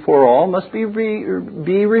sin before all must be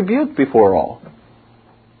rebuked before all.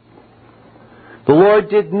 The Lord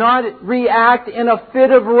did not react in a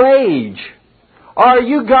fit of rage. Are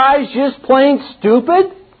you guys just plain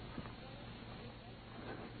stupid?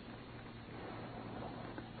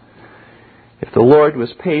 If the Lord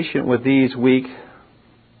was patient with these weak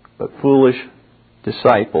but foolish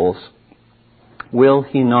disciples, will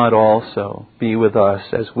He not also be with us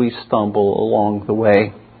as we stumble along the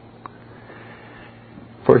way?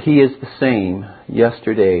 For He is the same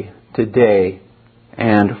yesterday, today,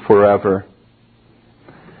 and forever.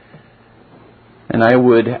 And I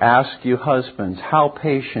would ask you, husbands, how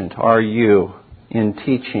patient are you in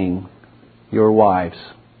teaching your wives?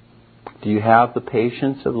 Do you have the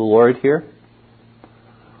patience of the Lord here?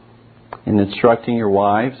 In instructing your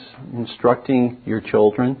wives, instructing your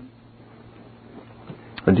children?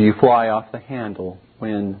 Or do you fly off the handle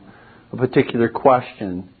when a particular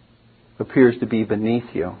question appears to be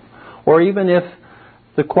beneath you? Or even if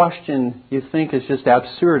the question you think is just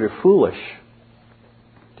absurd or foolish,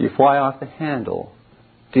 do you fly off the handle?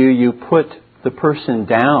 Do you put the person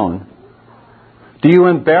down? Do you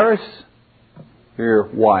embarrass your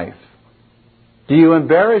wife? Do you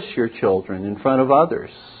embarrass your children in front of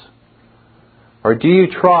others? Or do you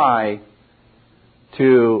try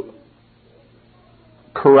to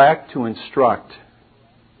correct, to instruct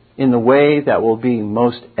in the way that will be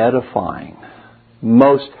most edifying,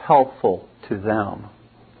 most helpful to them?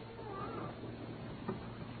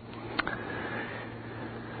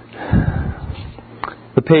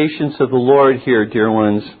 The patience of the Lord here, dear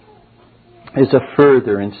ones, is a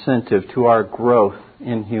further incentive to our growth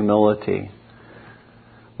in humility.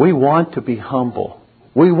 We want to be humble.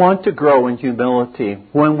 We want to grow in humility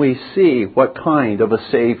when we see what kind of a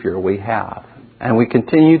Savior we have. And we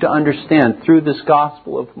continue to understand through this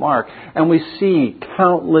Gospel of Mark. And we see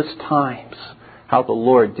countless times how the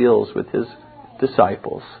Lord deals with His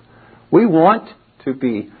disciples. We want to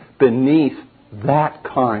be beneath that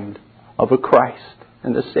kind of a Christ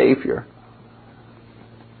and a Savior.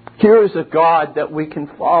 Here is a God that we can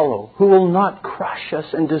follow, who will not crush us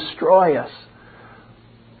and destroy us,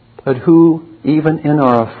 but who, even in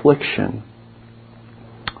our affliction,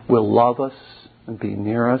 will love us and be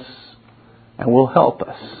near us and will help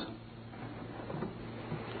us.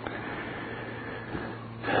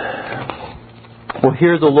 Well,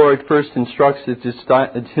 here the Lord first instructs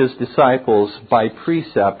His disciples by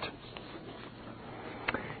precept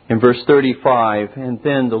in verse 35, and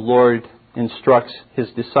then the Lord instructs His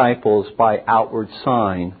disciples by outward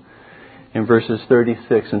sign in verses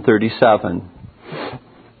 36 and 37.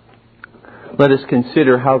 Let us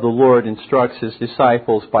consider how the Lord instructs His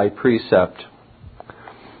disciples by precept.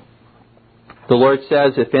 The Lord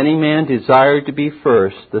says, "If any man desire to be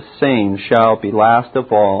first, the same shall be last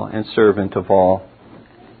of all and servant of all."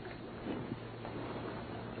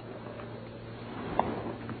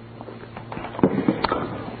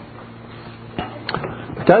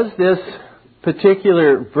 Does this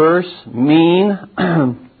particular verse mean,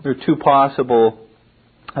 there are two possible,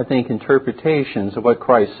 I think, interpretations of what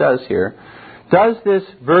Christ says here. Does this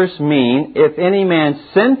verse mean, if any man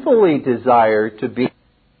sinfully desire to be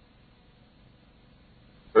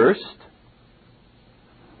first,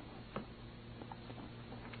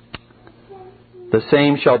 the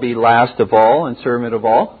same shall be last of all and servant of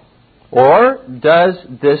all? Or does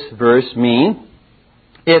this verse mean,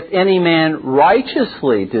 if any man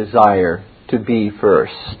righteously desire to be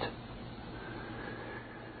first,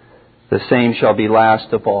 the same shall be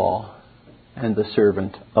last of all and the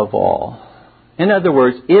servant of all? In other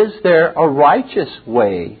words, is there a righteous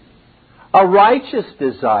way, a righteous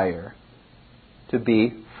desire to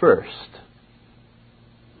be first?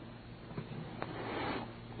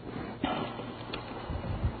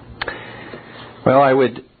 Well, I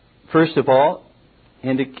would first of all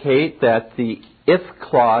indicate that the if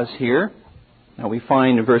clause here, now we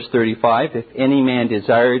find in verse 35, if any man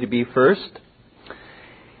desire to be first,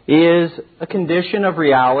 is a condition of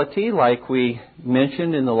reality, like we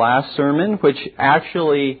mentioned in the last sermon, which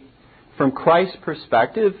actually, from Christ's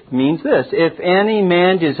perspective, means this: if any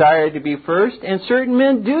man desire to be first, and certain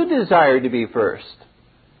men do desire to be first.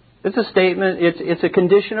 It's a statement, it's a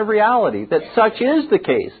condition of reality, that such is the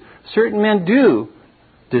case. Certain men do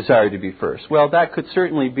desire to be first. Well, that could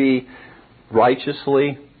certainly be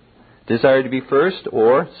righteously desire to be first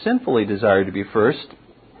or sinfully desire to be first.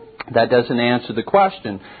 That doesn't answer the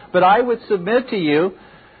question. But I would submit to you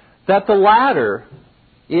that the latter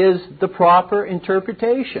is the proper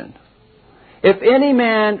interpretation. If any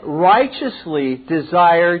man righteously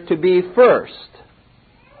desire to be first,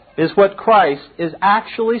 is what Christ is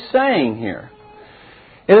actually saying here.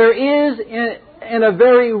 There is, in a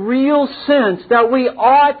very real sense, that we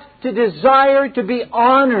ought to desire to be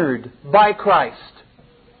honored by Christ.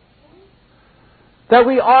 That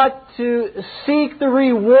we ought to seek the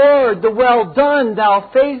reward, the well done,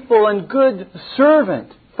 thou faithful and good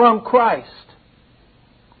servant, from Christ.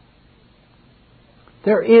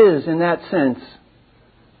 There is, in that sense,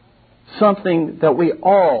 something that we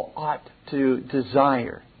all ought to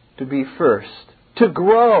desire to be first, to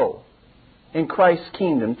grow in Christ's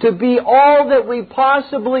kingdom, to be all that we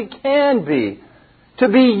possibly can be, to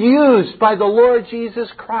be used by the Lord Jesus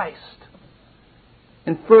Christ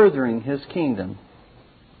in furthering His kingdom.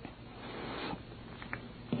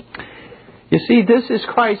 You see, this is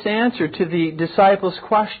Christ's answer to the disciples'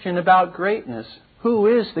 question about greatness.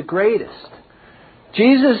 Who is the greatest?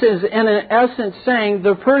 Jesus is in essence saying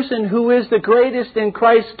the person who is the greatest in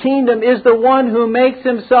Christ's kingdom is the one who makes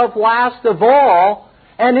himself last of all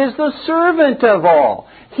and is the servant of all.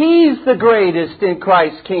 He's the greatest in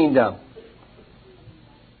Christ's kingdom.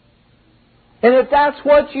 And if that's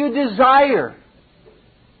what you desire,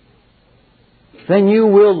 then you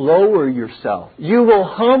will lower yourself. You will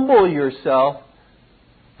humble yourself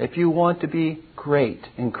if you want to be great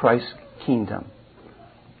in Christ's kingdom.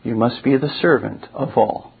 You must be the servant of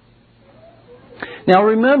all. Now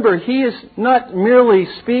remember, He is not merely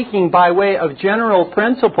speaking by way of general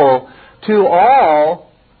principle to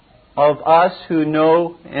all of us who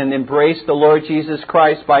know and embrace the Lord Jesus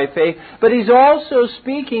Christ by faith, but He's also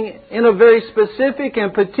speaking in a very specific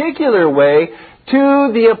and particular way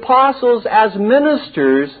to the apostles as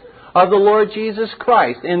ministers of the Lord Jesus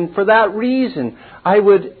Christ. And for that reason, I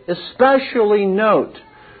would especially note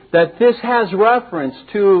that this has reference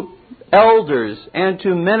to elders and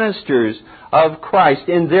to ministers of Christ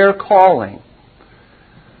in their calling.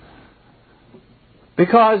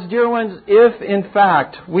 Because, dear ones, if in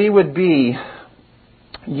fact we would be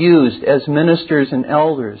used as ministers and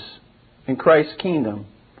elders in Christ's kingdom,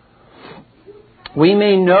 we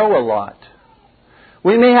may know a lot.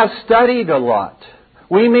 We may have studied a lot.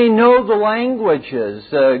 We may know the languages,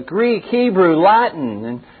 Greek, Hebrew,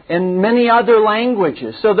 Latin, and many other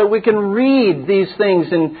languages, so that we can read these things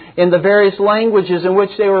in the various languages in which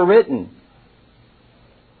they were written.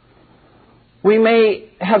 We may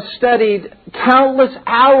have studied countless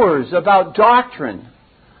hours about doctrine,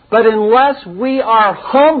 but unless we are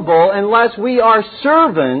humble, unless we are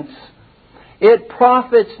servants, it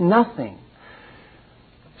profits nothing.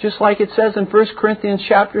 Just like it says in 1 Corinthians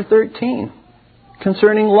chapter 13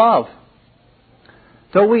 concerning love.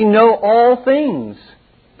 Though we know all things,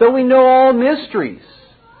 though we know all mysteries,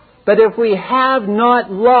 but if we have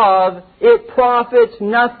not love, it profits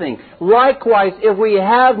nothing. Likewise, if we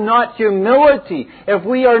have not humility, if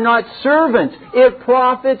we are not servants, it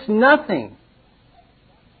profits nothing.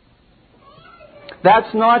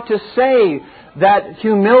 That's not to say that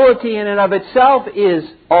humility in and of itself is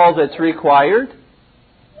all that's required.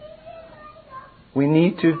 We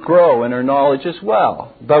need to grow in our knowledge as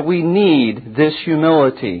well. But we need this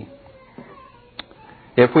humility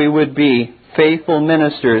if we would be faithful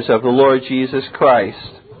ministers of the Lord Jesus Christ.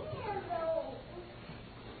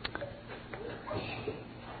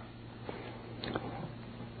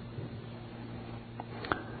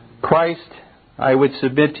 Christ, I would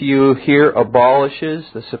submit to you here, abolishes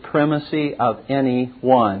the supremacy of any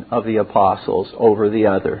one of the apostles over the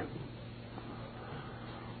other,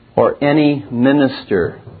 or any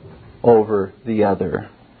minister over the other.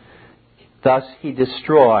 Thus he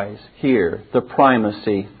destroys here the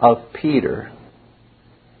primacy of Peter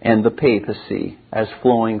and the papacy as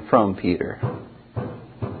flowing from Peter.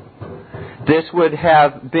 This would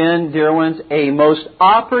have been, dear ones, a most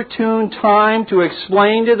opportune time to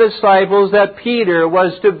explain to the disciples that Peter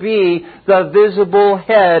was to be the visible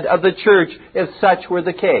head of the church, if such were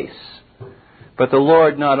the case. But the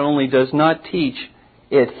Lord not only does not teach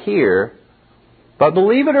it here, but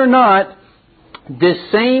believe it or not, this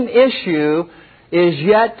same issue is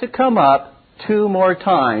yet to come up 2 more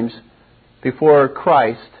times before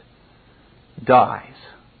Christ dies.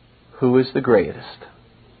 Who is the greatest?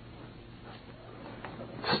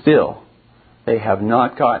 Still, they have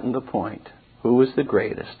not gotten the point. Who is the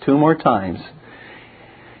greatest? 2 more times.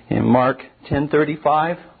 In Mark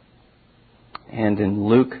 10:35 and in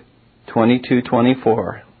Luke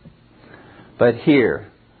 22:24. But here,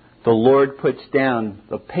 the Lord puts down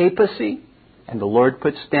the papacy and the Lord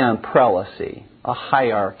puts down prelacy, a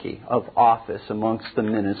hierarchy of office amongst the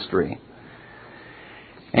ministry.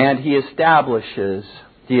 And He establishes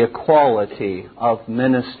the equality of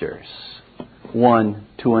ministers, one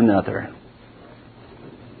to another.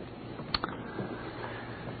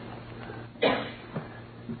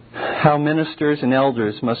 How ministers and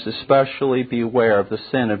elders must especially beware of the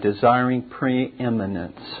sin of desiring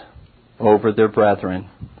preeminence over their brethren.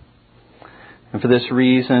 And for this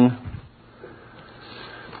reason,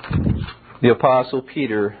 the Apostle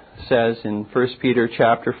Peter says in 1 Peter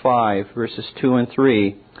chapter 5, verses 2 and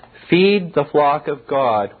 3, "Feed the flock of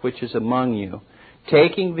God which is among you,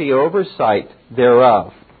 taking the oversight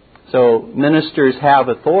thereof." So ministers have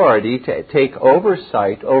authority to take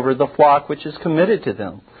oversight over the flock which is committed to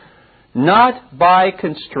them. "Not by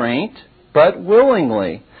constraint, but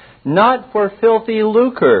willingly. Not for filthy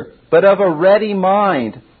lucre, but of a ready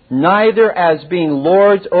mind. Neither as being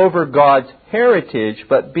lords over God's heritage,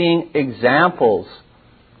 but being examples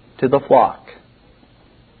to the flock."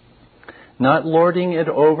 Not lording it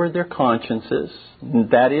over their consciences.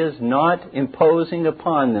 That is, not imposing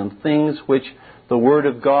upon them things which the Word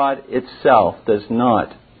of God itself does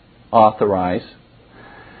not authorize,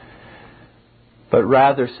 but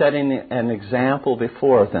rather setting an example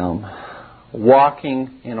before them, walking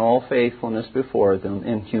in all faithfulness before them,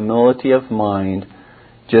 in humility of mind,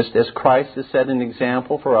 just as Christ has set an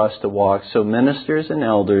example for us to walk, so ministers and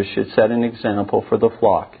elders should set an example for the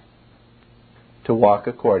flock to walk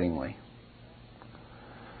accordingly.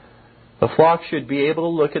 The flock should be able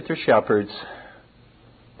to look at their shepherds.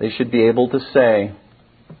 They should be able to say,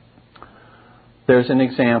 there's an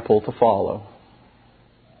example to follow.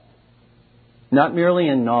 Not merely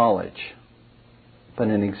in knowledge, but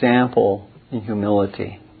an example in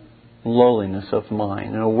humility, lowliness of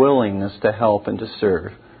mind, and a willingness to help and to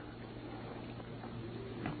serve.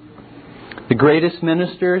 The greatest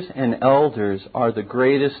ministers and elders are the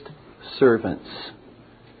greatest servants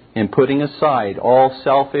in putting aside all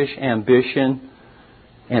selfish ambition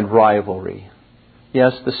and rivalry.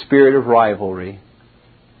 Yes, the spirit of rivalry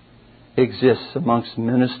exists amongst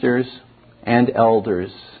ministers and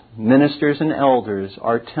elders. Ministers and elders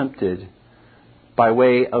are tempted by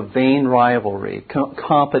way of vain rivalry,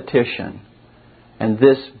 competition. And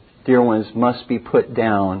this, dear ones, must be put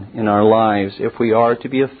down in our lives if we are to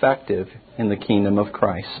be effective in the kingdom of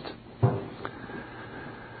Christ.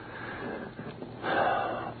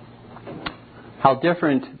 How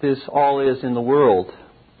different this all is in the world.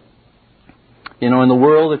 You know, in the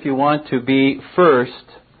world, if you want to be first,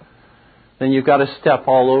 then you've got to step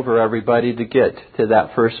all over everybody to get to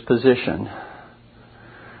that first position.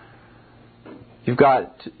 You've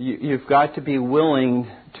got to be willing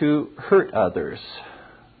to hurt others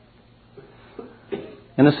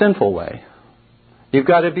in a sinful way. You've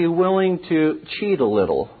got to be willing to cheat a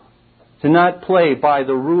little, to not play by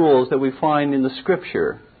the rules that we find in the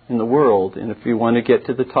Scripture, in the world, and if you want to get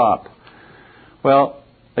to the top. Well,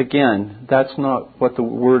 again, that's not what the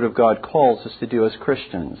Word of God calls us to do as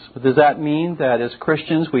Christians. Does that mean that as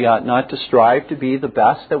Christians we ought not to strive to be the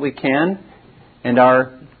best that we can in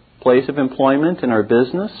our place of employment, in our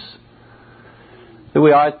business? That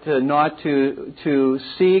we ought not to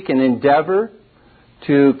seek and endeavor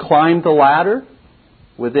to climb the ladder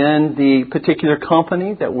within the particular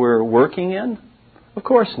company that we're working in? Of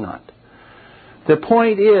course not. The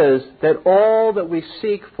point is that all that we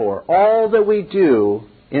seek for, all that we do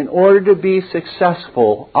in order to be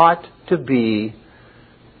successful ought to be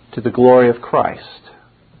to the glory of Christ.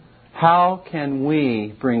 How can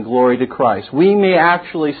we bring glory to Christ? We may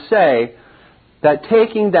actually say that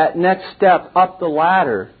taking that next step up the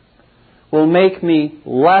ladder will make me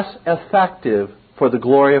less effective for the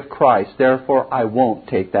glory of Christ. Therefore, I won't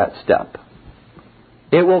take that step.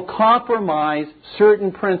 It will compromise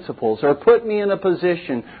certain principles or put me in a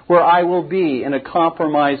position where I will be in a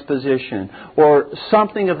compromised position or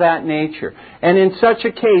something of that nature. And in such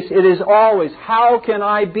a case, it is always, how can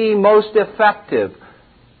I be most effective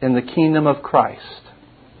in the kingdom of Christ?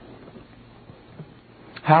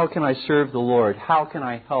 How can I serve the Lord? How can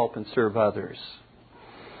I help and serve others?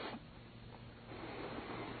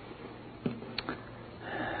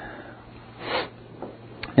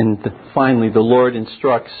 And finally, the Lord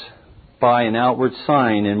instructs by an outward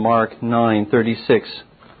sign in Mark 9:36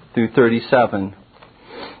 through 37,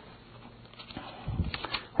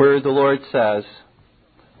 where the Lord says,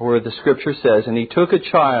 or the Scripture says, "And he took a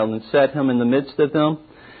child and set him in the midst of them.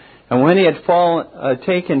 And when he had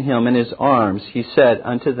taken him in his arms, he said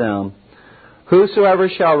unto them, Whosoever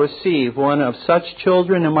shall receive one of such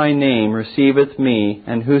children in my name receiveth me,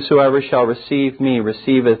 and whosoever shall receive me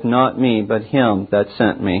receiveth not me, but him that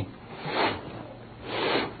sent me."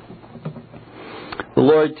 The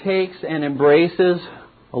Lord takes and embraces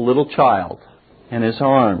a little child in His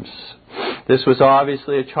arms. This was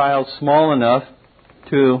obviously a child small enough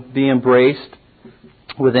to be embraced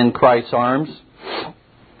within Christ's arms.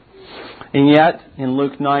 And yet, in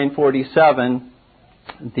Luke 9:47,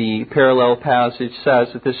 the parallel passage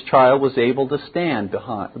says that this child was able to stand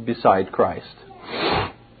beside Christ.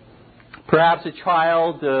 Perhaps a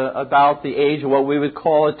child about the age of what we would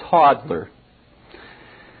call a toddler.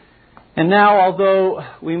 And now, although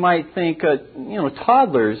we might think,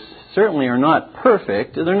 toddlers certainly are not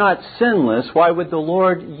perfect, they're not sinless, why would the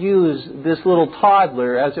Lord use this little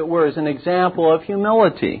toddler, as it were, as an example of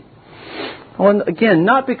humility? Well, again,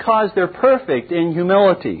 not because they're perfect in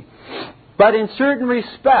humility, but in certain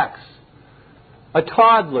respects, a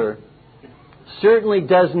toddler certainly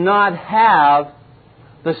does not have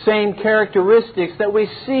the same characteristics that we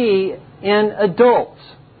see in adults.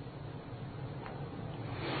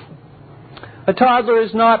 A toddler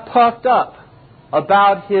is not puffed up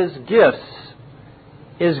about his gifts,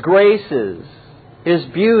 his graces, his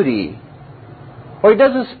beauty, or he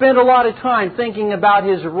doesn't spend a lot of time thinking about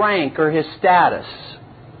his rank or his status.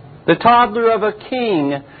 The toddler of a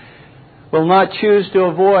king will not choose to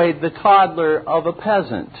avoid the toddler of a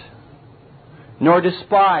peasant, nor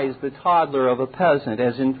despise the toddler of a peasant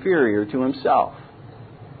as inferior to himself.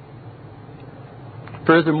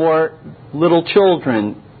 Furthermore, little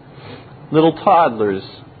children, little toddlers,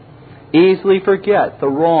 easily forget the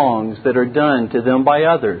wrongs that are done to them by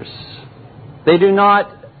others. They do not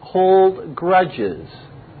hold grudges.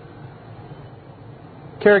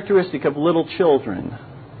 Characteristic of little children.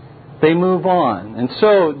 They move on. And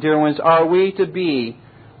so, dear ones, are we to be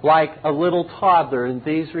like a little toddler in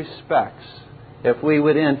these respects if we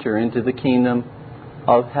would enter into the kingdom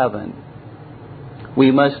of heaven? We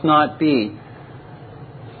must not be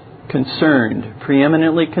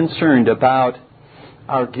preeminently concerned about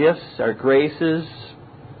our gifts, our graces,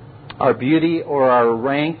 our beauty, or our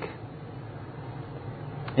rank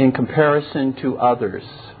in comparison to others.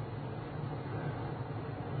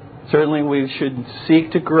 Certainly we should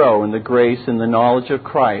seek to grow in the grace and the knowledge of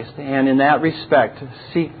Christ, and in that respect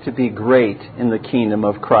seek to be great in the kingdom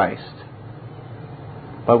of Christ.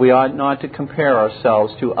 But we ought not to compare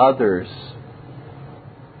ourselves to others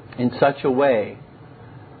in such a way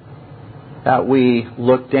that we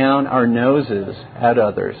look down our noses at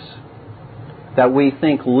others, that we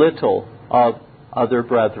think little of other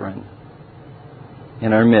brethren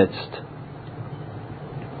in our midst.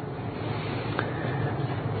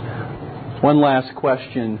 One last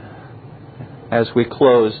question as we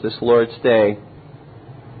close this Lord's Day.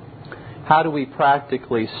 How do we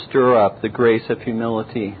practically stir up the grace of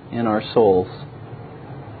humility in our souls?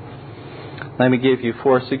 Let me give you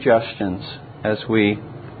 4 suggestions as we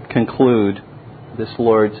conclude this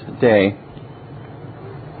Lord's Day.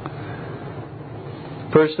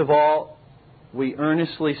 First of all, we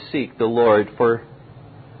earnestly seek the Lord for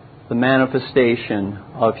the manifestation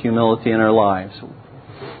of humility in our lives.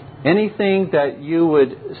 Anything that you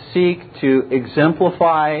would seek to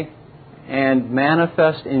exemplify and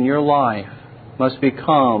manifest in your life must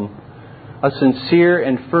become a sincere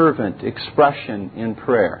and fervent expression in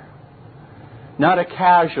prayer. Not a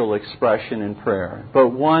casual expression in prayer, but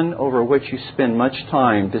one over which you spend much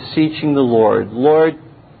time beseeching the Lord. Lord,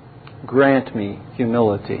 grant me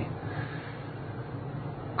humility.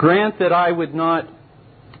 Grant that I would not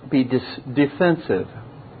be defensive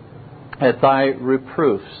at Thy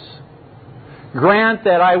reproofs. Grant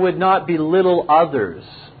that I would not belittle others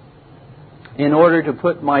in order to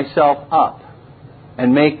put myself up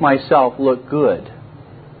and make myself look good.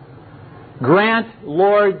 Grant,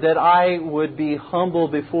 Lord, that I would be humble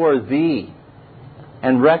before Thee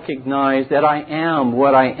and recognize that I am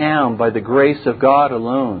what I am by the grace of God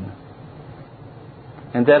alone,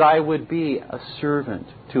 and that I would be a servant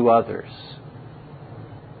to others.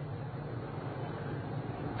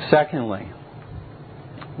 Secondly,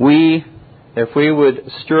 if we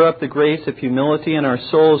would stir up the grace of humility in our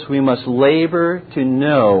souls, we must labor to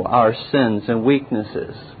know our sins and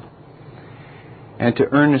weaknesses and to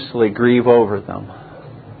earnestly grieve over them.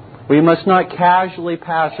 We must not casually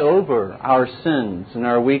pass over our sins and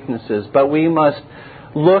our weaknesses, but we must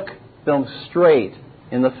look them straight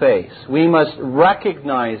in the face. We must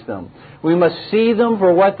recognize them. We must see them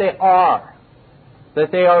for what they are,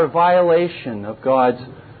 that they are a violation of God's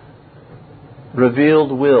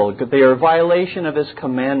revealed will. They are a violation of His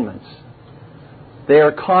commandments. They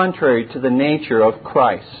are contrary to the nature of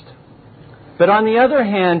Christ. But on the other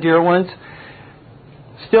hand, dear ones,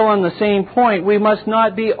 still on the same point, we must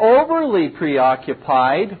not be overly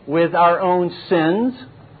preoccupied with our own sins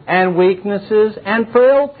and weaknesses and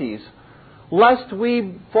frailties, lest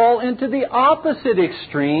we fall into the opposite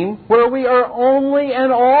extreme, where we are only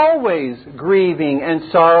and always grieving and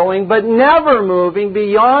sorrowing, but never moving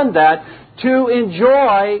beyond that to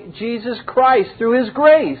enjoy Jesus Christ through His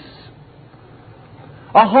grace.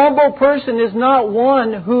 A humble person is not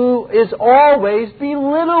one who is always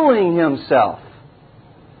belittling himself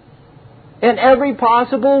in every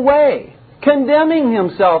possible way, condemning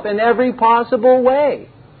himself in every possible way.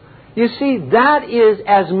 You see, that is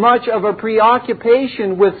as much of a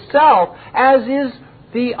preoccupation with self as is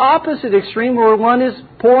the opposite extreme, where one is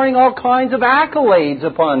pouring all kinds of accolades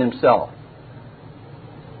upon himself.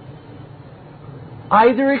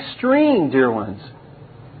 Either extreme, dear ones,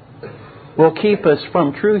 will keep us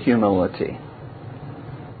from true humility.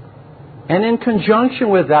 And in conjunction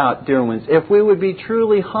with that, dear ones, if we would be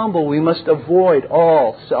truly humble, we must avoid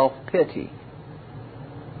all self-pity.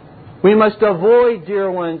 We must avoid, dear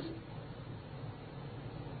ones,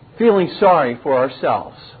 feeling sorry for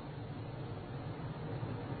ourselves.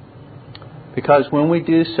 Because when we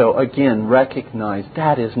do so, again, recognize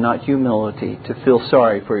that is not humility, to feel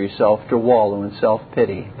sorry for yourself, to wallow in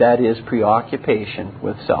self-pity. That is preoccupation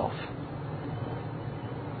with self.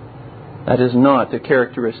 That is not the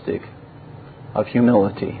characteristic of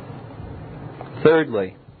humility.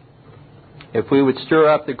 Thirdly, if we would stir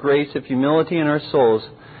up the grace of humility in our souls,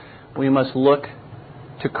 we must look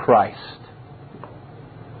to Christ.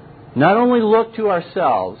 Not only look to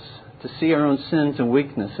ourselves to see our own sins and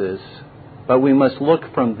weaknesses, but we must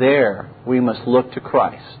look from there. We must look to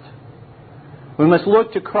Christ. We must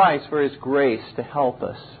look to Christ for His grace to help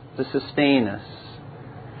us, to sustain us.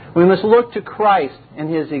 We must look to Christ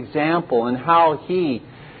and His example and how He,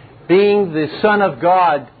 being the Son of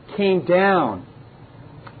God, came down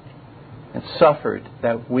and suffered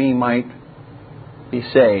that we might be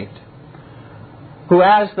saved. who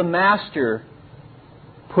as the Master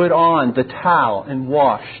put on the towel and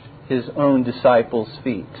washed His own disciples'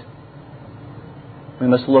 feet. We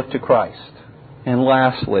must look to Christ. And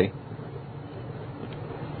lastly,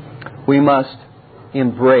 we must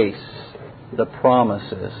embrace the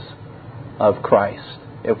promises of Christ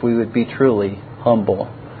if we would be truly humble.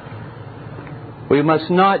 We must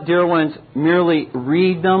not, dear ones, merely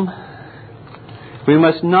read them. We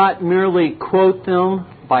must not merely quote them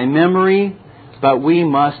by memory, but we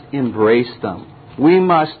must embrace them. We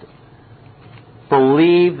must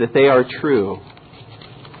believe that they are true.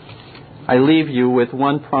 I leave you with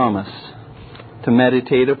one promise to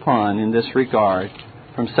meditate upon in this regard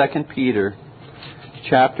from 2 Peter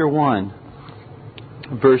chapter 1,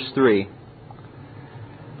 verse 3,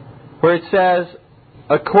 where it says,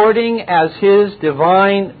 according as His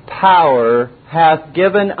divine power hath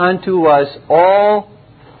given unto us all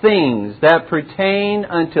things that pertain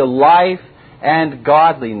unto life and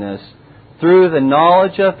godliness, through the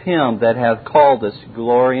knowledge of Him that hath called us to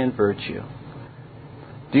glory and virtue.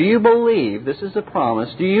 Do you believe, this is a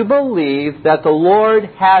promise, do you believe that the Lord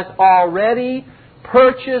has already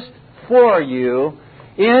purchased for you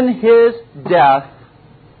in His death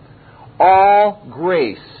all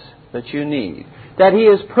grace that you need? That He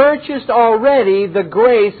has purchased already the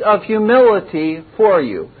grace of humility for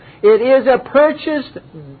you. It is a purchased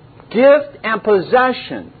gift and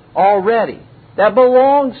possession already that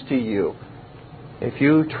belongs to you if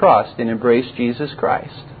you trust and embrace Jesus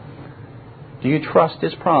Christ. Do you trust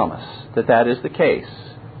His promise that that is the case?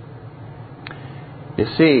 You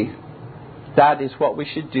see, that is what we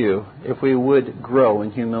should do if we would grow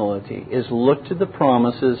in humility, is look to the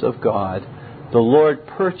promises of God. The Lord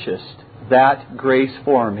purchased that grace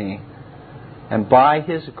for me, and by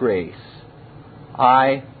His grace,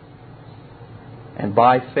 and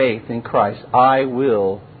by faith in Christ, I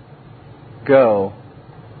will go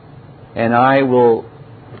and I will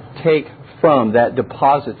take from that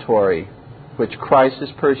depository which Christ has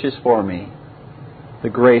purchased for me the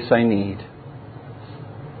grace I need.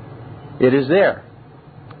 It is there,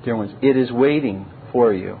 dear ones. It is waiting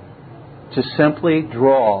for you to simply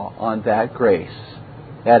draw on that grace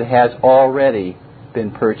that has already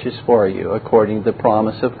been purchased for you according to the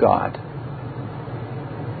promise of God.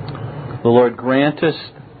 The Lord grant us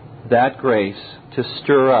that grace to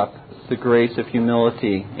stir up the grace of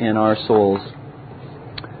humility in our souls.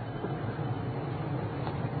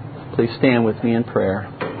 Please stand with me in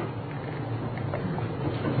prayer.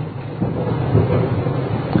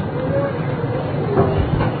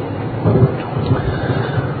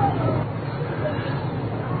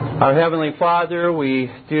 Our Heavenly Father,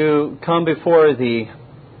 we do come before Thee,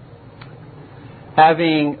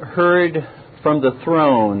 having heard from the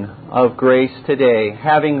throne of grace today,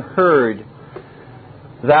 having heard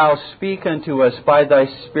Thou speak unto us by Thy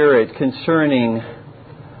Spirit concerning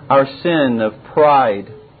our sin of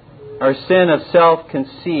pride, our sin of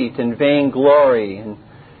self-conceit and vainglory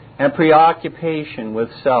and preoccupation with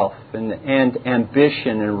self and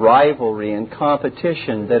ambition and rivalry and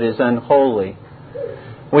competition that is unholy.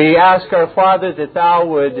 We ask our Father that Thou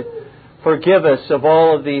would forgive us of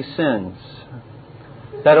all of these sins.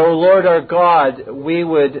 That, O Lord our God, we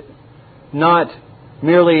would not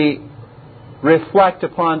merely reflect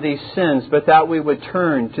upon these sins, but that we would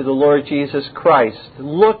turn to the Lord Jesus Christ.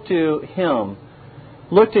 Look to Him.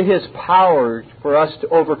 Look to His power for us to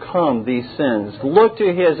overcome these sins. Look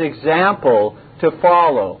to His example to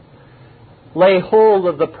follow. Lay hold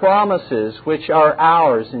of the promises which are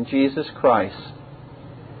ours in Jesus Christ.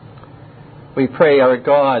 We pray, our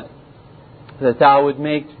God, that Thou would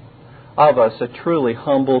make of us a truly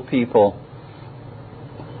humble people.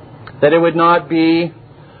 That it would not be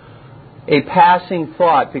a passing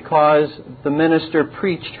thought because the minister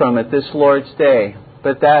preached from it this Lord's Day,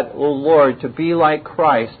 but that, O Lord, to be like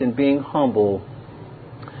Christ in being humble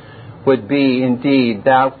would be indeed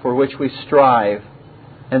that for which we strive,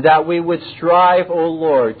 and that we would strive, O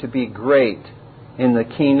Lord, to be great in the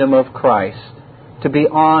kingdom of Christ, to be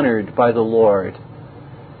honored by the Lord.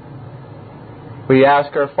 We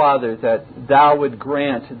ask our Father that Thou would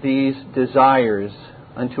grant these desires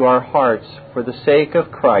unto our hearts for the sake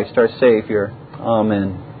of Christ our Savior.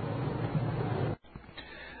 Amen.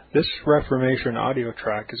 This Reformation audio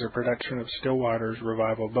track is a production of Still Waters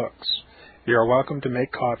Revival Books. You are welcome to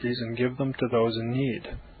make copies and give them to those in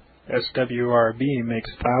need. SWRB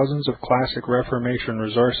makes thousands of classic Reformation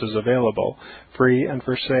resources available, free and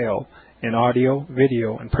for sale, in audio,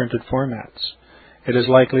 video, and printed formats. It is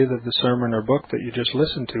likely that the sermon or book that you just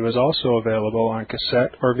listened to is also available on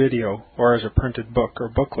cassette or video, or as a printed book or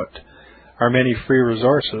booklet. Our many free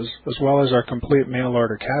resources, as well as our complete mail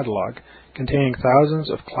order catalog, containing thousands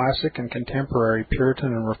of classic and contemporary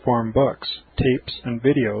Puritan and Reformed books, tapes, and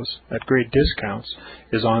videos at great discounts,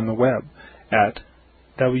 is on the web at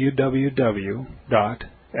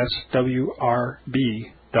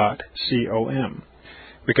www.swrb.com.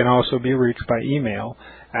 We can also be reached by email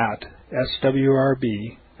at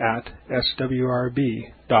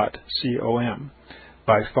swrb@swrb.com,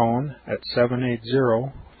 by phone at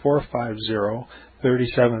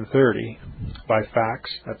 780-450-3730, by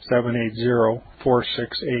fax at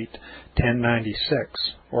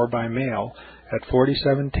 780-468-1096, or by mail at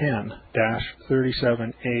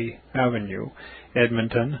 4710-37A Avenue,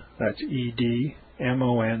 Edmonton, that's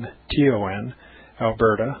Edmonton,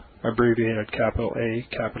 Alberta, abbreviated capital A,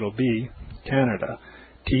 capital B, Canada,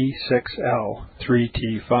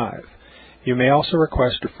 T6L3T5. You may also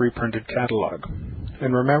request a free printed catalog.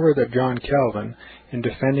 And remember that John Calvin, in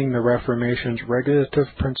defending the Reformation's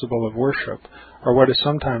regulative principle of worship, or what is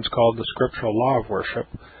sometimes called the scriptural law of worship,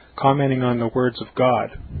 commenting on the words of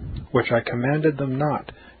God, "Which I commanded them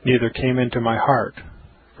not, neither came into my heart,"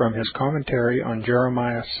 from his commentary on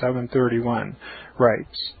Jeremiah 7:31,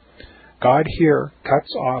 writes, "God here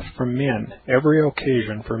cuts off from men every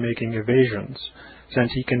occasion for making evasions,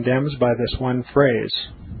 since he condemns by this one phrase,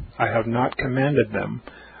 'I have not commanded them,'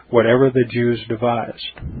 whatever the Jews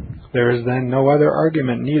devised. There is then no other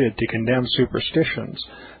argument needed to condemn superstitions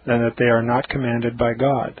than that they are not commanded by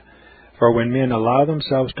God. For when men allow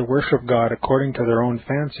themselves to worship God according to their own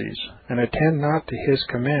fancies, and attend not to his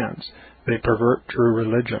commands, they pervert true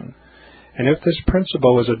religion. And if this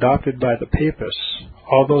principle is adopted by the Papists,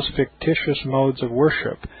 all those fictitious modes of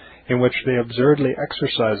worship in which they absurdly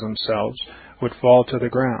exercise themselves would fall to the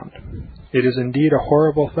ground. It is indeed a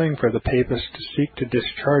horrible thing for the Papists to seek to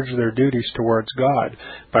discharge their duties towards God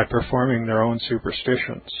by performing their own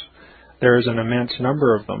superstitions. There is an immense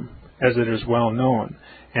number of them, as it is well known,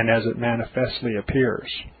 and as it manifestly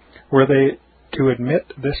appears. Were they to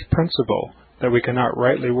admit this principle, that we cannot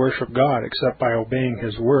rightly worship God except by obeying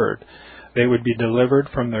his word, they would be delivered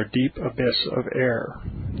from their deep abyss of error.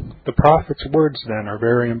 The prophet's words, then, are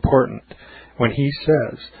very important, when he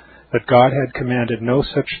says that God had commanded no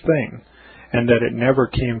such thing, and that it never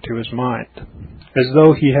came to his mind, as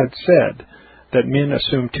though he had said that men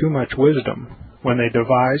assume too much wisdom when they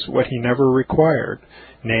devise what he never required,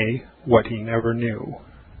 nay, what he never knew.